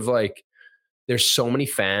sense of like, there's so many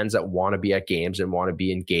fans that want to be at games and want to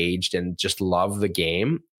be engaged and just love the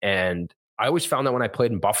game. And I always found that when I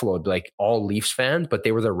played in Buffalo, it'd be like all Leafs fans, but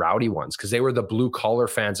they were the rowdy ones because they were the blue collar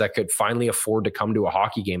fans that could finally afford to come to a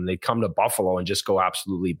hockey game. They'd come to Buffalo and just go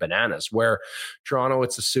absolutely bananas. Where Toronto,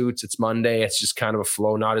 it's the suits, it's Monday, it's just kind of a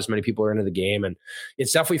flow. Not as many people are into the game. And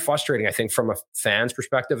it's definitely frustrating, I think, from a fan's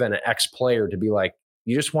perspective and an ex-player to be like,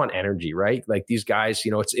 you just want energy, right? Like these guys,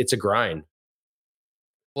 it's a grind.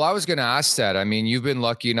 Well, I was going to ask that. I mean, you've been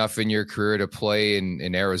lucky enough in your career to play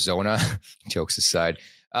in Arizona, jokes aside.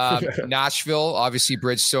 Nashville, obviously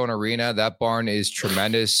Bridgestone Arena. That barn is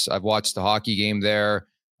tremendous. I've watched the hockey game there.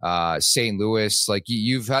 St. Louis, like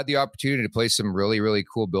you've had the opportunity to play some really, really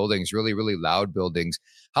cool buildings, really, really loud buildings.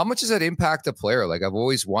 How much does that impact a player? Like I've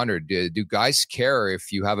always wondered, do guys care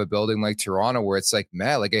if you have a building like Toronto where it's like,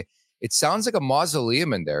 man, like it sounds like a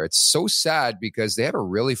mausoleum in there. It's so sad because they have a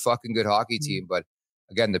really fucking good hockey team, but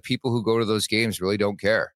again, the people who go to those games really don't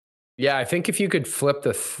care. Yeah, I think if you could flip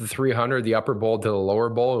the 300, the upper bowl to the lower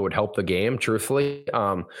bowl, it would help the game, truthfully.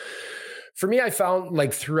 For me, I found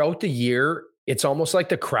like throughout the year, it's almost like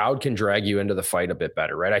the crowd can drag you into the fight a bit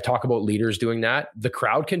better, right? I talk about leaders doing that. The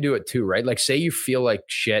crowd can do it too, right? Like say you feel like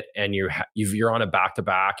shit and you're on a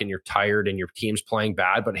back-to-back and you're tired and your team's playing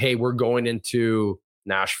bad, but hey, we're going into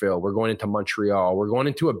Nashville, we're going into Montreal, we're going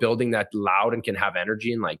into a building that's loud and can have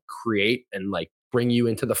energy and like create and like bring you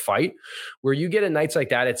into the fight. Where you get at nights like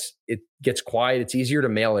that, it gets quiet, it's easier to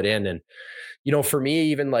mail it in. And for me,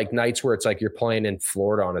 even like nights where it's like you're playing in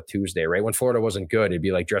Florida on a Tuesday, right? When Florida wasn't good, it'd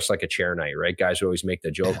be like dressed like a chair night, right? Guys would always make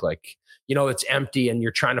the joke like, it's empty and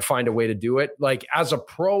you're trying to find a way to do it. Like as a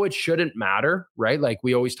pro, it shouldn't matter, right? Like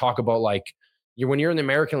we always talk about like when you're in the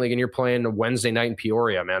American League and you're playing a Wednesday night in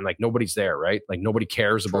Peoria, man, like nobody's there, right? Like nobody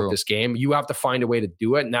cares about this game. You have to find a way to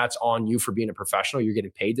do it. And that's on you for being a professional. You're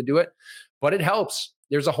getting paid to do it, but it helps.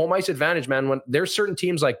 There's a home ice advantage, man. When there's certain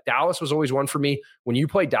teams like Dallas was always one for me. When you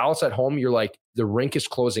play Dallas at home, you're like, the rink is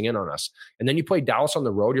closing in on us. And then you play Dallas on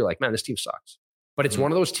the road, you're like, man, this team sucks. But it's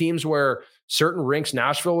one of those teams where certain rinks,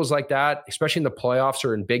 Nashville was like that, especially in the playoffs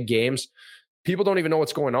or in big games. People don't even know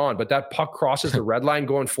what's going on, but that puck crosses the red line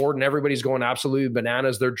going forward and everybody's going absolutely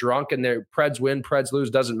bananas. They're drunk and their Preds win, Preds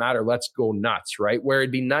lose, doesn't matter. Let's go nuts, right? Where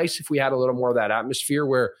it'd be nice if we had a little more of that atmosphere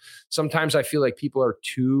where sometimes I feel like people are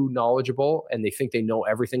too knowledgeable and they think they know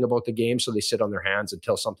everything about the game. So they sit on their hands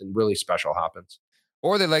until something really special happens.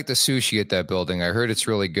 Or they like the sushi at that building. I heard it's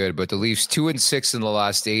really good, but the Leafs 2-6 in the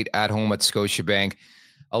last 8 at home at Scotiabank.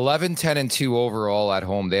 11-10-2 overall at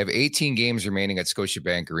home. They have 18 games remaining at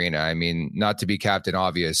Scotiabank Arena. I mean, not to be Captain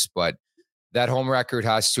Obvious, but that home record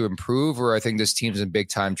has to improve, or I think this team's in big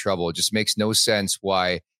time trouble. It just makes no sense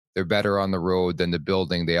why they're better on the road than the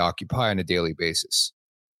building they occupy on a daily basis.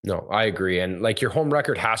 No, I agree. And like your home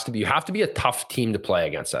record you have to be a tough team to play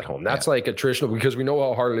against at home. That's like a traditional, because we know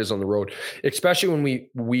how hard it is on the road, especially when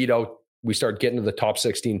we start getting to the top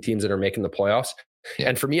 16 teams that are making the playoffs. Yeah.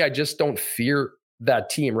 And for me, I just don't fear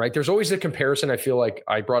that team, right? There's always a comparison. I feel like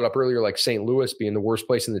I brought up earlier, like St. Louis being the worst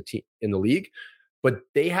place in the league, but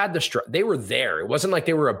they had they were there. It wasn't like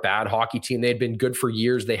they were a bad hockey team. They had been good for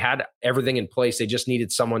years. They had everything in place. They just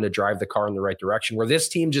needed someone to drive the car in the right direction, where this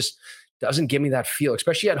team just doesn't give me that feel,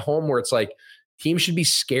 especially at home, where it's like teams should be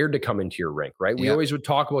scared to come into your rink, right? We always would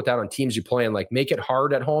talk about that on teams you play and like make it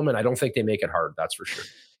hard at home. And I don't think they make it hard. That's for sure.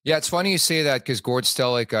 Yeah, it's funny you say that because Gord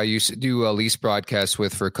Stellick, I used to do a Leafs broadcast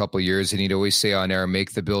with for a couple of years, and he'd always say on air,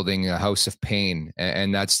 make the building a house of pain.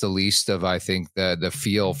 And that's the least of, I think, the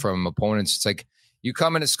feel from opponents. It's like you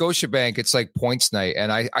come into Scotiabank, it's like points night.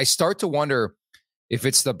 And I start to wonder if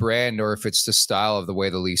it's the brand or if it's the style of the way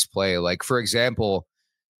the Leafs play. Like, for example,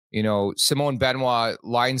 Simone Benoit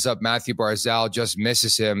lines up Matthew Barzal, just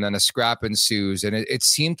misses him, then a scrap ensues. And it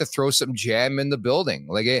seemed to throw some jam in the building.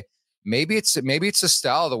 Like maybe it's a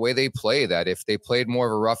style of the way they play, that if they played more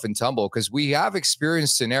of a rough and tumble, because we have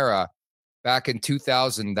experienced an era back in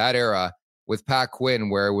 2000, that era with Pat Quinn,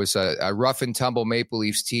 where it was a rough and tumble Maple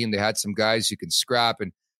Leafs team. They had some guys who can scrap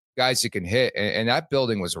and guys who can hit, and that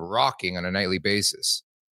building was rocking on a nightly basis.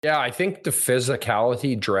 Yeah, I think the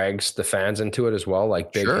physicality drags the fans into it as well,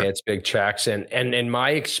 like big hits, big checks. And in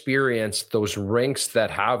my experience, those rinks that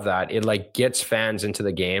have that, it like gets fans into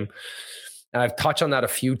the game. And I've touched on that a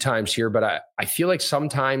few times here, but I feel like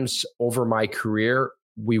sometimes over my career,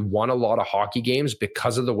 we won a lot of hockey games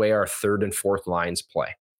because of the way our third and fourth lines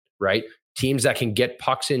play, right? Teams that can get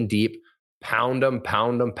pucks in deep, pound them,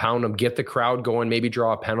 get the crowd going, maybe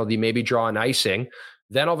draw a penalty, maybe draw an icing.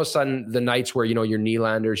 Then all of a sudden, the nights where, your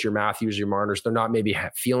Nylanders, your Matthews, your Marners, they're not maybe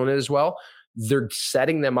feeling it as well. They're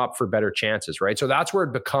setting them up for better chances, right? So that's where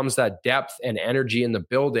it becomes that depth and energy in the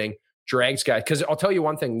building drags guys. Because I'll tell you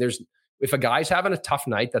one thing, if a guy's having a tough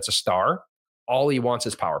night, that's a star, all he wants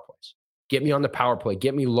is power plays. Get me on the power play,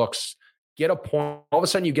 get me looks, get a point. All of a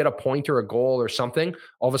sudden you get a point or a goal or something,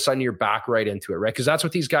 all of a sudden you're back right into it, right? Because that's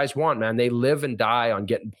what these guys want, man. They live and die on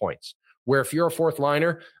getting points. Where if you're a fourth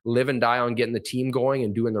liner, live and die on getting the team going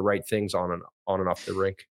and doing the right things on and off the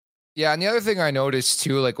rink. Yeah, and the other thing I noticed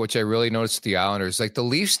too, like which I really noticed with the Islanders, like the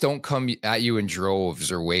Leafs don't come at you in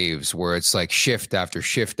droves or waves where it's like shift after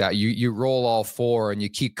shift. That you roll all four and you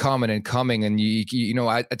keep coming and coming, and you know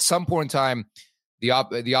at some point in time,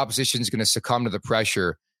 the opposition is going to succumb to the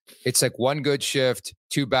pressure. It's like one good shift,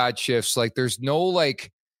 two bad shifts. Like there's no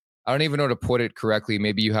like. I don't even know how to put it correctly.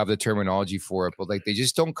 Maybe you have the terminology for it, but like they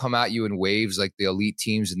just don't come at you in waves like the elite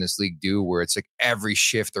teams in this league do, where it's like every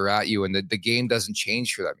shift they're at you and the game doesn't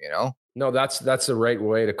change for them, you know? No, that's the right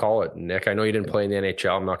way to call it, Nick. I know you didn't play in the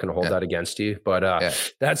NHL. I'm not going to hold that against you, but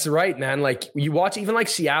that's right, man. Like you watch even like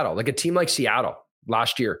Seattle, like a team like Seattle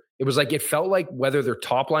last year, it was like, it felt like whether their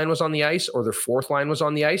top line was on the ice or their fourth line was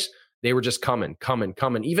on the ice, they were just coming.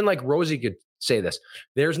 Even like Rosie could say this.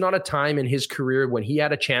 There's not a time in his career when he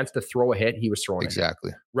had a chance to throw a hit, he was throwing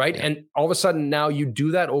exactly a hit, right? Yeah. And all of a sudden now you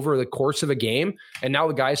do that over the course of a game, and now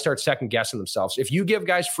the guys start second guessing themselves. If you give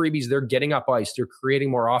guys freebies, they're getting up ice, they're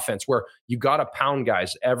creating more offense, where you got to pound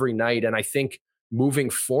guys every night. And I think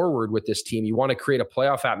moving forward with this team, you want to create a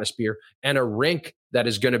playoff atmosphere and a rink that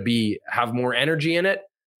is going to have more energy in it.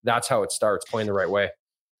 That's how it starts, playing the right way.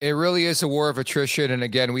 It really is a war of attrition. And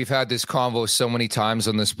again, we've had this convo so many times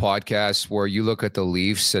on this podcast where you look at the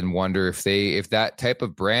Leafs and wonder if that type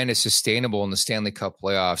of brand is sustainable in the Stanley Cup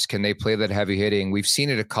playoffs. Can they play that heavy hitting? We've seen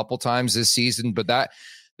it a couple times this season, but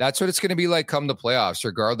that's what it's going to be like come the playoffs,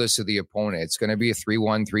 regardless of the opponent. It's going to be a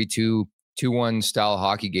 3-1, 3-2, 2-1 style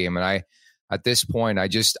hockey game. And at this point, I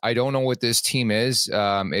don't know what this team is.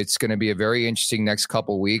 It's going to be a very interesting next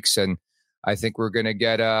couple weeks. And I think we're going to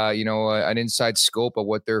get, an inside scope of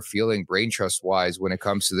what they're feeling brain trust wise when it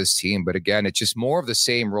comes to this team. But again, it's just more of the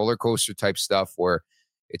same roller coaster type stuff where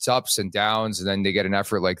it's ups and downs, and then they get an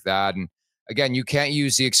effort like that. And again, you can't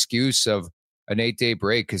use the excuse of an 8-day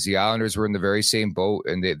break because the Islanders were in the very same boat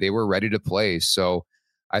and they were ready to play. So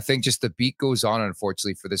I think just the beat goes on,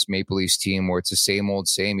 unfortunately, for this Maple Leafs team where it's the same old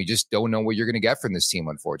same. You just don't know what you're going to get from this team,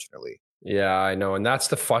 unfortunately. Yeah, I know. And that's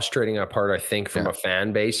the frustrating part, I think, from a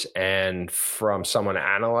fan base and from someone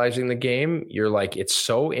analyzing the game. You're like, it's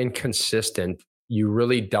so inconsistent. You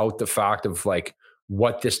really doubt the fact of like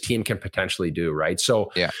what this team can potentially do, right?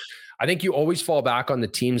 So I think you always fall back on the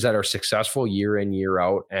teams that are successful year in, year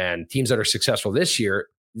out, and teams that are successful this year.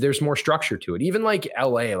 There's more structure to it. Even like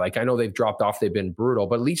LA, like I know they've dropped off, they've been brutal,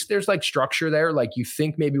 but at least there's like structure there. Like you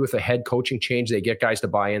think maybe with a head coaching change, they get guys to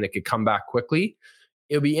buy in that could come back quickly.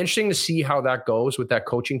 It'll be interesting to see how that goes with that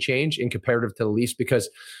coaching change in comparative to the Leafs, because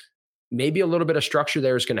maybe a little bit of structure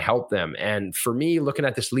there is going to help them. And for me, looking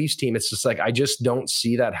at this Leafs team, it's just like, I just don't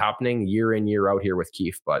see that happening year in, year out here with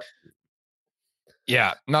Keefe. But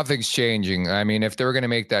yeah, nothing's changing. I mean, if they were going to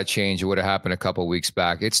make that change, it would have happened a couple of weeks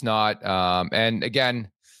back. It's not. And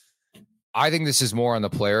again, I think this is more on the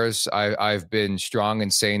players. I've been strong in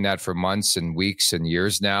saying that for months and weeks and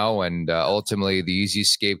years now. And ultimately, the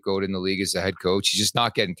easiest scapegoat in the league is the head coach. He's just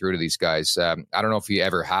not getting through to these guys. I don't know if he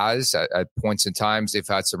ever has. At points in times, they've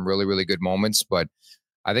had some really, really good moments. But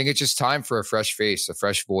I think it's just time for a fresh face, a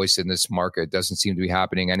fresh voice in this market. It doesn't seem to be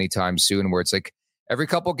happening anytime soon, where it's like every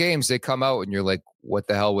couple games they come out and you're like, what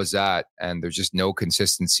the hell was that? And there's just no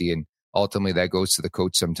consistency. And ultimately, that goes to the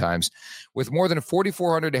coach sometimes. With more than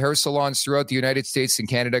 4,400 hair salons throughout the United States and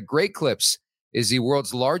Canada, Great Clips is the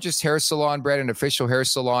world's largest hair salon brand and official hair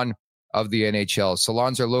salon of the NHL.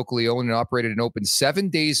 Salons are locally owned and operated and open 7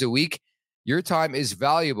 days a week. Your time is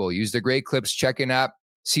valuable. Use the Great Clips check-in app,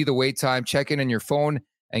 see the wait time, check in on your phone,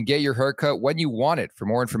 and get your haircut when you want it. For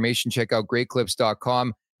more information, check out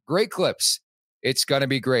greatclips.com. Great Clips. It's going to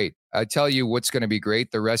be great. I tell you what's going to be great.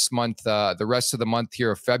 The rest of the month here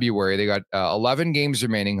of February, they got 11 games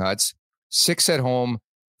remaining, Huts, 6 at home,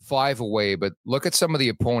 5 away. But look at some of the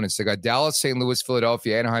opponents. They got Dallas, St. Louis,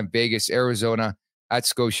 Philadelphia, Anaheim, Vegas, Arizona, at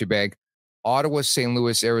Scotiabank. Ottawa, St.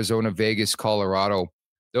 Louis, Arizona, Vegas, Colorado.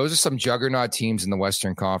 Those are some juggernaut teams in the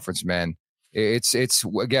Western Conference, man. It's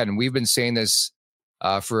again, we've been saying this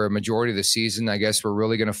for a majority of the season. I guess we're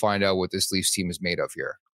really going to find out what this Leafs team is made of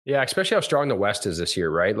here. Yeah, especially how strong the West is this year,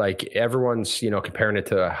 right? Like everyone's, comparing it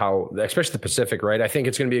to how, especially the Pacific, right? I think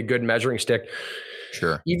it's going to be a good measuring stick.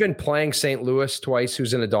 Sure. Even playing St. Louis twice,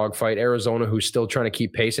 who's in a dogfight, Arizona, who's still trying to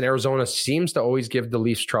keep pace. And Arizona seems to always give the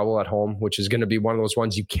Leafs trouble at home, which is going to be one of those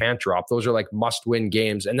ones you can't drop. Those are like must-win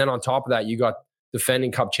games. And then on top of that, you got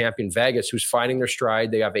defending Cup champion Vegas, who's finding their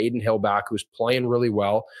stride. They have Aiden Hill back, who's playing really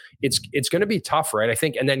well. It's going to be tough, right? I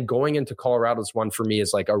think. And then going into Colorado's one for me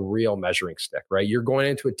is like a real measuring stick, right? You're going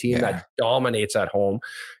into a team that dominates at home.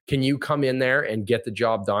 Can you come in there and get the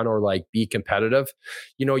job done or like be competitive?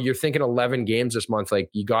 You're thinking 11 games this month, like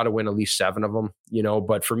you got to win at least 7 of them,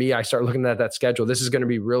 but for me, I start looking at that schedule. This is going to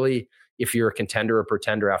be really, if you're a contender or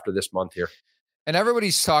pretender after this month here. And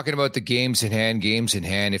everybody's talking about the games in hand.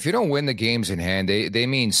 If you don't win the games in hand, they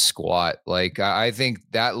mean squat. Like, I think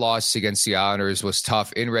that loss against the Islanders was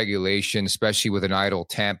tough in regulation, especially with an idle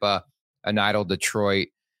Tampa, an idle Detroit,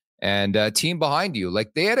 and a team behind you.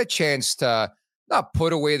 Like, they had a chance to not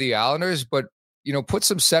put away the Islanders, but, put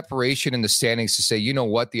some separation in the standings to say, you know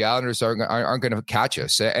what, the Islanders aren't going to catch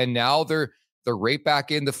us. And now they're right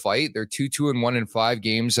back in the fight. They're 2-1 in 5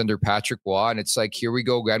 games under Patrick Waugh. And it's like, here we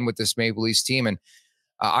go again with this Maple Leafs team. And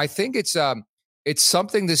I think it's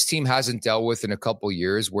something this team hasn't dealt with in a couple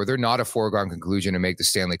years where they're not a foregone conclusion to make the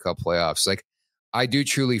Stanley Cup playoffs. Like, I do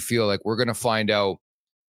truly feel like we're going to find out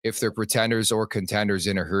if they're pretenders or contenders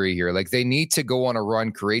in a hurry here. Like, they need to go on a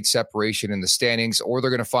run, create separation in the standings, or they're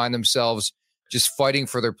going to find themselves just fighting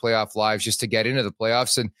for their playoff lives just to get into the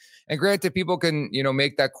playoffs. And granted, people can,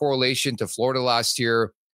 make that correlation to Florida last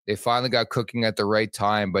year. They finally got cooking at the right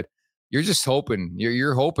time, but you're just hoping,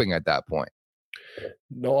 you're hoping at that point.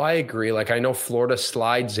 No, I agree. Like, I know Florida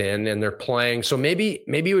slides in and they're playing. So maybe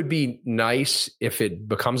it would be nice if it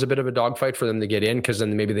becomes a bit of a dogfight for them to get in, because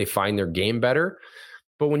then maybe they find their game better.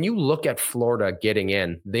 But when you look at Florida getting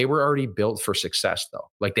in, they were already built for success,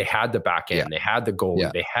 though. Like, they had the back end, they had the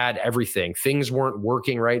goalie, they had everything. Things weren't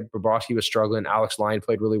working right. Bobrovsky was struggling. Alex Lyon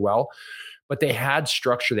played really well, but they had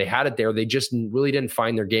structure. They had it there. They just really didn't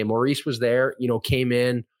find their game. Maurice was there, came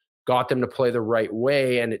in, got them to play the right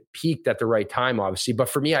way, and it peaked at the right time, obviously. But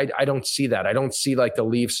for me, I don't see that. I don't see like the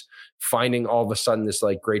Leafs finding all of a sudden this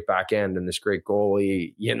like great back end and this great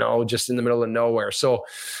goalie, just in the middle of nowhere. So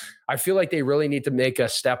I feel like they really need to make a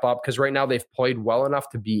step up, because right now they've played well enough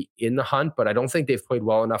to be in the hunt, but I don't think they've played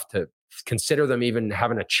well enough to consider them even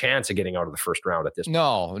having a chance of getting out of the first round at this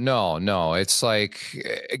point. No. It's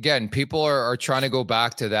like, again, people are trying to go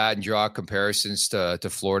back to that and draw comparisons to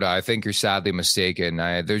Florida. I think you're sadly mistaken.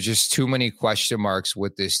 There's just too many question marks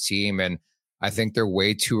with this team, and I think they're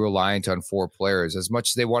way too reliant on 4 players. As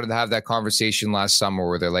much as they wanted to have that conversation last summer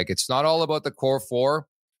where they're like, it's not all about the core 4.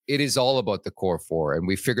 It is all about the core 4. And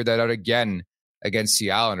we figured that out again against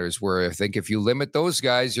the Islanders, where I think if you limit those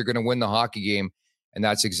guys, you're going to win the hockey game. And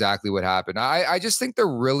that's exactly what happened. I just think they're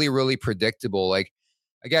really, really predictable. Like,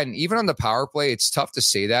 again, even on the power play, it's tough to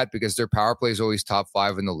say that because their power play is always top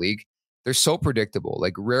 5 in the league. They're so predictable.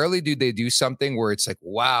 Like, rarely do they do something where it's like,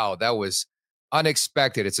 wow, that was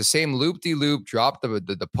unexpected. It's the same loop-de-loop, drop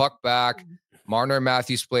the puck back. Marner and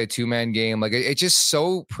Matthews play a 2-man game. Like, it's just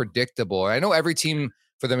so predictable. I know every team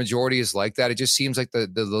for the majority is like that. It just seems like the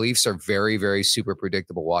Leafs are very, very super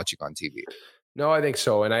predictable watching on TV. No, I think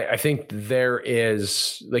so. And I think there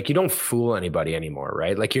is, like, you don't fool anybody anymore,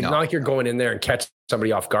 right? Like, you're not like you're going in there and catch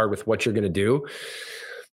somebody off guard with what you're going to do.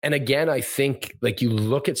 And again, I think, like, you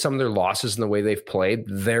look at some of their losses and the way they've played,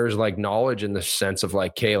 there's like knowledge in the sense of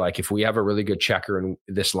like, okay, like if we have a really good checker and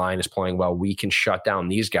this line is playing well, we can shut down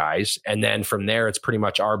these guys. And then from there, it's pretty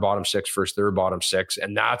much our bottom 6 versus their bottom 6.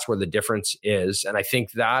 And that's where the difference is. And I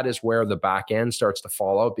think that is where the back end starts to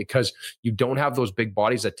fall out, because you don't have those big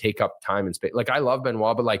bodies that take up time and space. Like, I love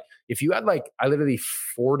Benoit, but like, if you had like, I literally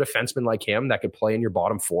 4 defensemen like him that could play in your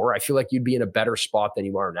bottom 4, I feel like you'd be in a better spot than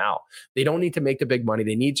you are now. They don't need to make the big money.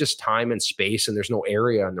 They need just time and space, and there's no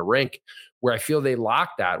area in the rink, where I feel they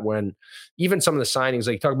lack that. When even some of the signings,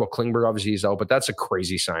 like you talk about Klingberg, obviously he's out, but that's a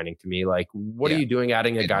crazy signing to me. Like, what are you doing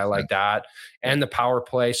adding a guy like that and the power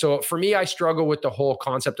play? So for me, I struggle with the whole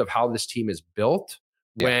concept of how this team is built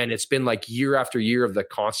when it's been like year after year of the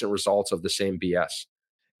constant results of the same BS.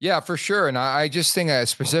 Yeah, for sure. And I just think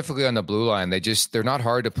specifically on the blue line, they're not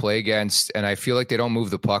hard to play against. And I feel like they don't move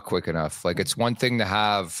the puck quick enough. Like, it's one thing to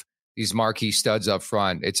have these marquee studs up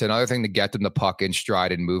front. It's another thing to get them the puck in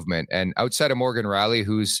stride and movement. And outside of Morgan Riley,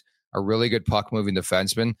 who's a really good puck moving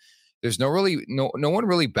defenseman, there's no one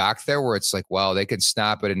really back there where it's like, wow, they can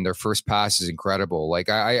snap it and their first pass is incredible. Like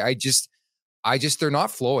I just they're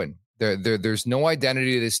not flowing. There's no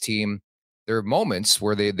identity to this team. There are moments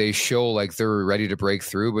where they show like they're ready to break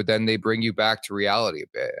through, but then they bring you back to reality a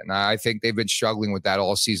bit. And I think they've been struggling with that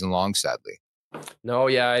all season long, sadly. No,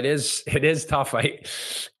 yeah, it is tough.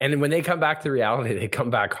 And when they come back to reality, they come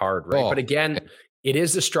back hard, right? But again, it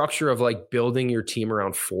is the structure of like building your team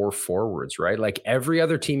around 4 forwards, right? Like every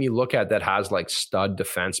other team you look at that has like stud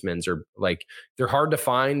defensemen or like they're hard to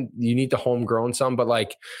find. You need to homegrown some, but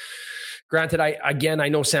like granted, I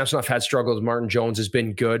know Samsonov had struggles. Martin Jones has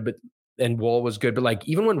been good, and Woll was good. But like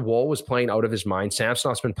even when Woll was playing out of his mind,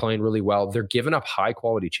 Samsonov's been playing really well. They're giving up high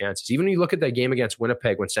quality chances. Even when you look at that game against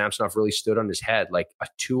Winnipeg when Samsonov really stood on his head, like a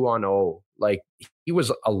 2-on-0, like he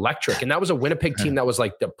was electric. And that was a Winnipeg team that was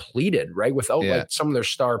like depleted, right? Without like some of their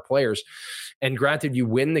star players. And granted, you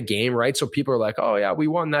win the game, right? So people are like, oh yeah, we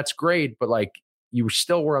won. That's great. But like you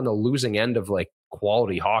still were on the losing end of like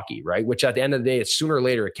quality hockey, right? Which at the end of the day, it's sooner or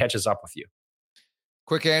later, it catches up with you.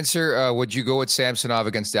 Quick answer. Would you go with Samsonov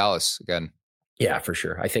against Dallas again? Yeah, for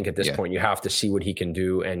sure. I think at this point, you have to see what he can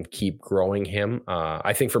do and keep growing him.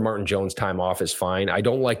 I think for Martin Jones, time off is fine. I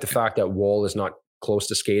don't like the fact that Woll is not close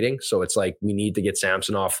to skating. So it's like we need to get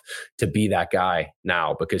Samsonov to be that guy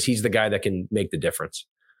now because he's the guy that can make the difference.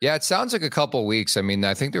 Yeah, it sounds like a couple of weeks. I mean,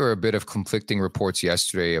 I think there were a bit of conflicting reports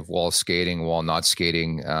yesterday of Woll skating, Woll not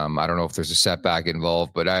skating. I don't know if there's a setback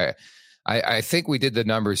involved, but I think we did the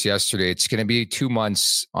numbers yesterday. It's going to be 2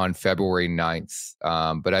 months on February 9th.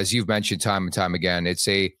 But as you've mentioned time and time again, it's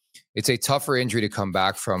a tougher injury to come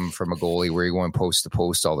back from a goalie where you're going post to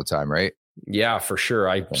post all the time, right? Yeah, for sure.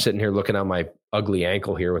 I'm sitting here looking at my ugly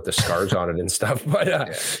ankle here with the scars on it and stuff. But,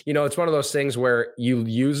 it's one of those things where you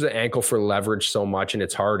use the ankle for leverage so much and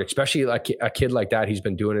it's hard, especially like a kid like that. He's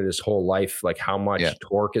been doing it his whole life. Like how much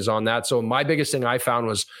torque is on that. So my biggest thing I found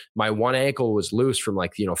was my one ankle was loose from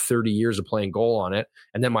 30 years of playing goal on it.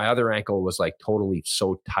 And then my other ankle was like totally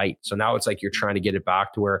so tight. So now it's like you're trying to get it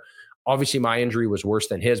back to where obviously my injury was worse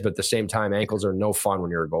than his, but at the same time, ankles are no fun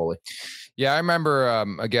when you're a goalie. Yeah, I remember,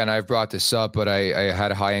 again, I've brought this up, but I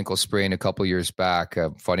had a high ankle sprain a couple years back.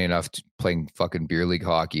 Funny enough, playing fucking beer league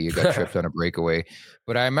hockey. I got tripped on a breakaway.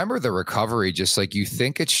 But I remember the recovery, just like you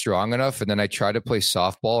think it's strong enough. And then I tried to play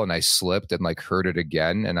softball and I slipped and like hurt it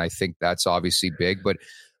again. And I think that's obviously big. But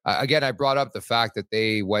again, I brought up the fact that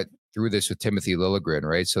they went through this with Timothy Liljegren,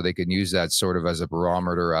 right? So they can use that sort of as a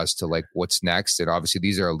barometer as to like what's next. And obviously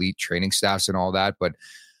these are elite training staffs and all that. But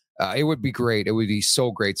it would be great. It would be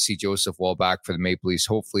so great to see Joseph Woll back for the Maple Leafs,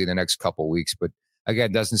 hopefully in the next couple of weeks. But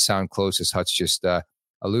again, doesn't sound close as Hutch just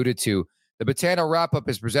alluded to. The Betano wrap-up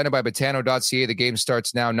is presented by Betano.ca. The game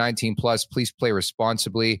starts now, 19+. Please play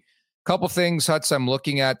responsibly. Couple things, Hutch, I'm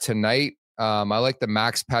looking at tonight. I like the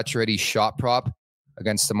Max Pacioretty shot prop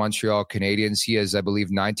against the Montreal Canadiens. He has, I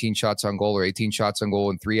believe, 19 shots on goal or 18 shots on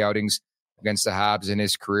goal in 3 outings against the Habs in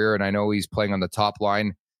his career. And I know he's playing on the top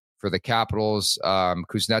line for the Capitals.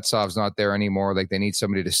 Kuznetsov's not there anymore. Like they need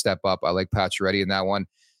somebody to step up. I like Pacioretty in that one.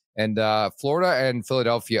 And Florida and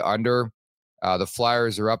Philadelphia under. The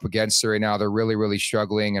Flyers are up against it right now. They're really, really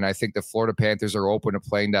struggling. And I think the Florida Panthers are open to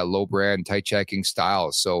playing that low brand, tight checking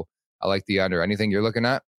style. So I like the under. Anything you're looking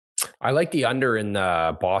at? I like the under in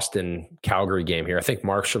the Boston-Calgary game here. I think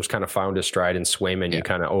Markstrom's kind of found his stride, and Swayman, you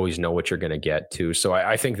kind of always know what you're going to get too. So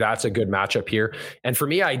I think that's a good matchup here. And for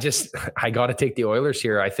me, I got to take the Oilers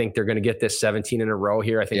here. I think they're going to get this 17 in a row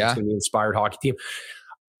here. I think it's going to be an inspired hockey team.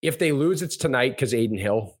 If they lose, it's tonight because Aiden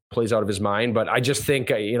Hill plays out of his mind. But I just think,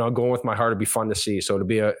 going with my heart would be fun to see. So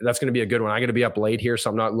that's going to be a good one. I'm going to be up late here,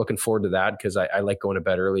 so I'm not looking forward to that because I like going to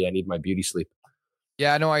bed early. I need my beauty sleep.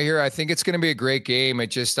 Yeah, no, I think it's going to be a great game. It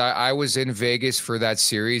just, I was in Vegas for that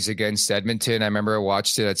series against Edmonton. I remember I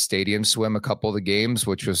watched it at Stadium Swim a couple of the games,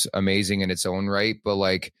 which was amazing in its own right. But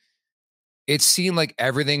like, it seemed like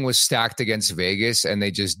everything was stacked against Vegas and they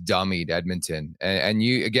just dummied Edmonton. And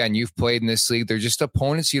you've played in this league. They're just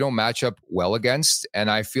opponents you don't match up well against. And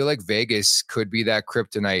I feel like Vegas could be that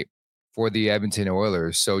kryptonite for the Edmonton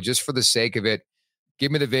Oilers. So just for the sake of it,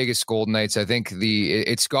 give me the Vegas Golden Knights. I think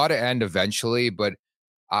it's got to end eventually, but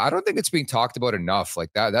I don't think it's being talked about enough. Like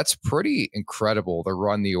that's pretty incredible. The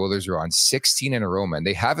run the Oilers are on 16 in a row, man.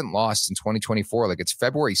 They haven't lost in 2024. Like it's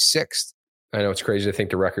February 6th. I know it's crazy to think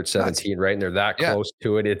the record's 17, right? And they're that close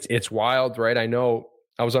to it. It's wild, right? I know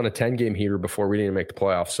I was on a 10-game heater before we didn't make the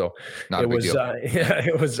playoffs. So Not a big deal.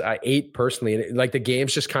 It was 8 personally. And like the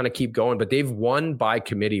games just kind of keep going, but they've won by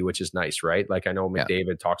committee, which is nice, right? Like I know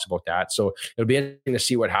McDavid talks about that. So it'll be interesting to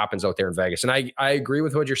see what happens out there in Vegas. And I agree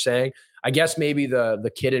with what you're saying. I guess maybe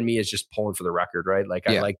the kid in me is just pulling for the record, right? Like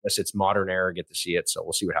I like this. It's modern era, get to see it. So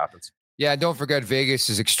we'll see what happens. Yeah, don't forget Vegas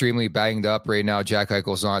is extremely banged up right now. Jack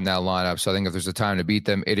Eichel's on that lineup, so I think if there's a time to beat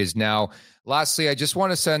them, it is now. Lastly, I just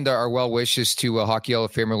want to send our well wishes to Hockey Hall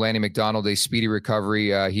of Famer Lanny McDonald, a speedy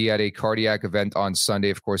recovery. He had a cardiac event on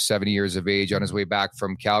Sunday, of course, 70 years of age, on his way back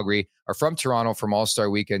from Calgary, or from Toronto, from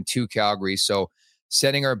All-Star Weekend to Calgary. So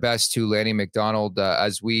sending our best to Lanny McDonald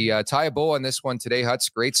as we tie a bow on this one today, Huts.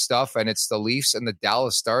 Great stuff, and it's the Leafs and the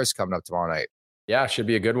Dallas Stars coming up tomorrow night. Yeah, should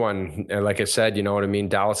be a good one. And like I said, you know what I mean?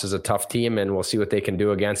 Dallas is a tough team, and we'll see what they can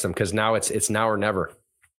do against them, because now it's now or never.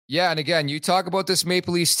 Yeah, and again, you talk about this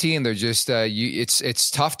Maple Leafs team. They're just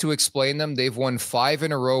it's tough to explain them. They've won 5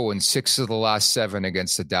 in a row and 6 of the last 7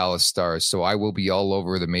 against the Dallas Stars. So I will be all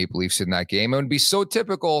over the Maple Leafs in that game. It would be so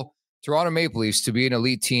typical Toronto Maple Leafs to be an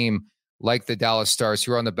elite team like the Dallas Stars,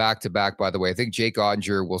 who are on the back-to-back, by the way. I think Jake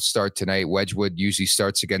Ottinger will start tonight. Wedgwood usually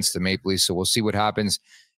starts against the Maple Leafs, so we'll see what happens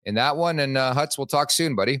in that one. And Huts, we'll talk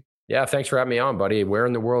soon, buddy. Yeah, thanks for having me on, buddy. Where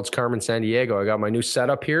in the world's Carmen Sandiego? I got my new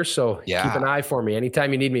setup here, so keep an eye for me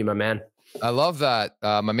anytime you need me, my man. I love that.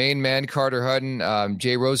 My main man, Carter Hutton.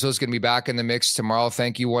 Jay Roseau's going to be back in the mix tomorrow.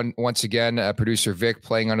 Thank you once again, producer Vic,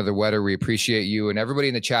 playing under the weather. We appreciate you, and everybody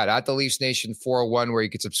in the chat at the Leafs Nation 401, where you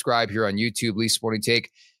can subscribe here on YouTube, Leafs Morning Take,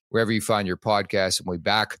 wherever you find your podcast. And we'll be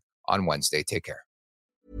back on Wednesday. Take care.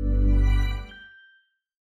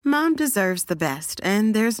 Mom deserves the best,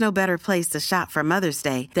 and there's no better place to shop for Mother's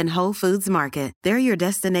Day than Whole Foods Market. They're your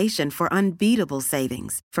destination for unbeatable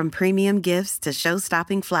savings, from premium gifts to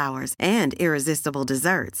show-stopping flowers and irresistible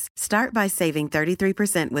desserts. Start by saving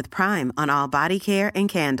 33% with Prime on all body care and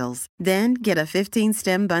candles. Then get a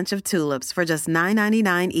 15-stem bunch of tulips for just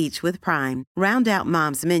 $9.99 each with Prime. Round out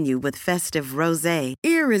Mom's menu with festive rosé,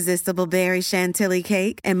 irresistible berry chantilly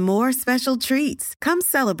cake, and more special treats. Come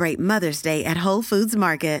celebrate Mother's Day at Whole Foods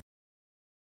Market.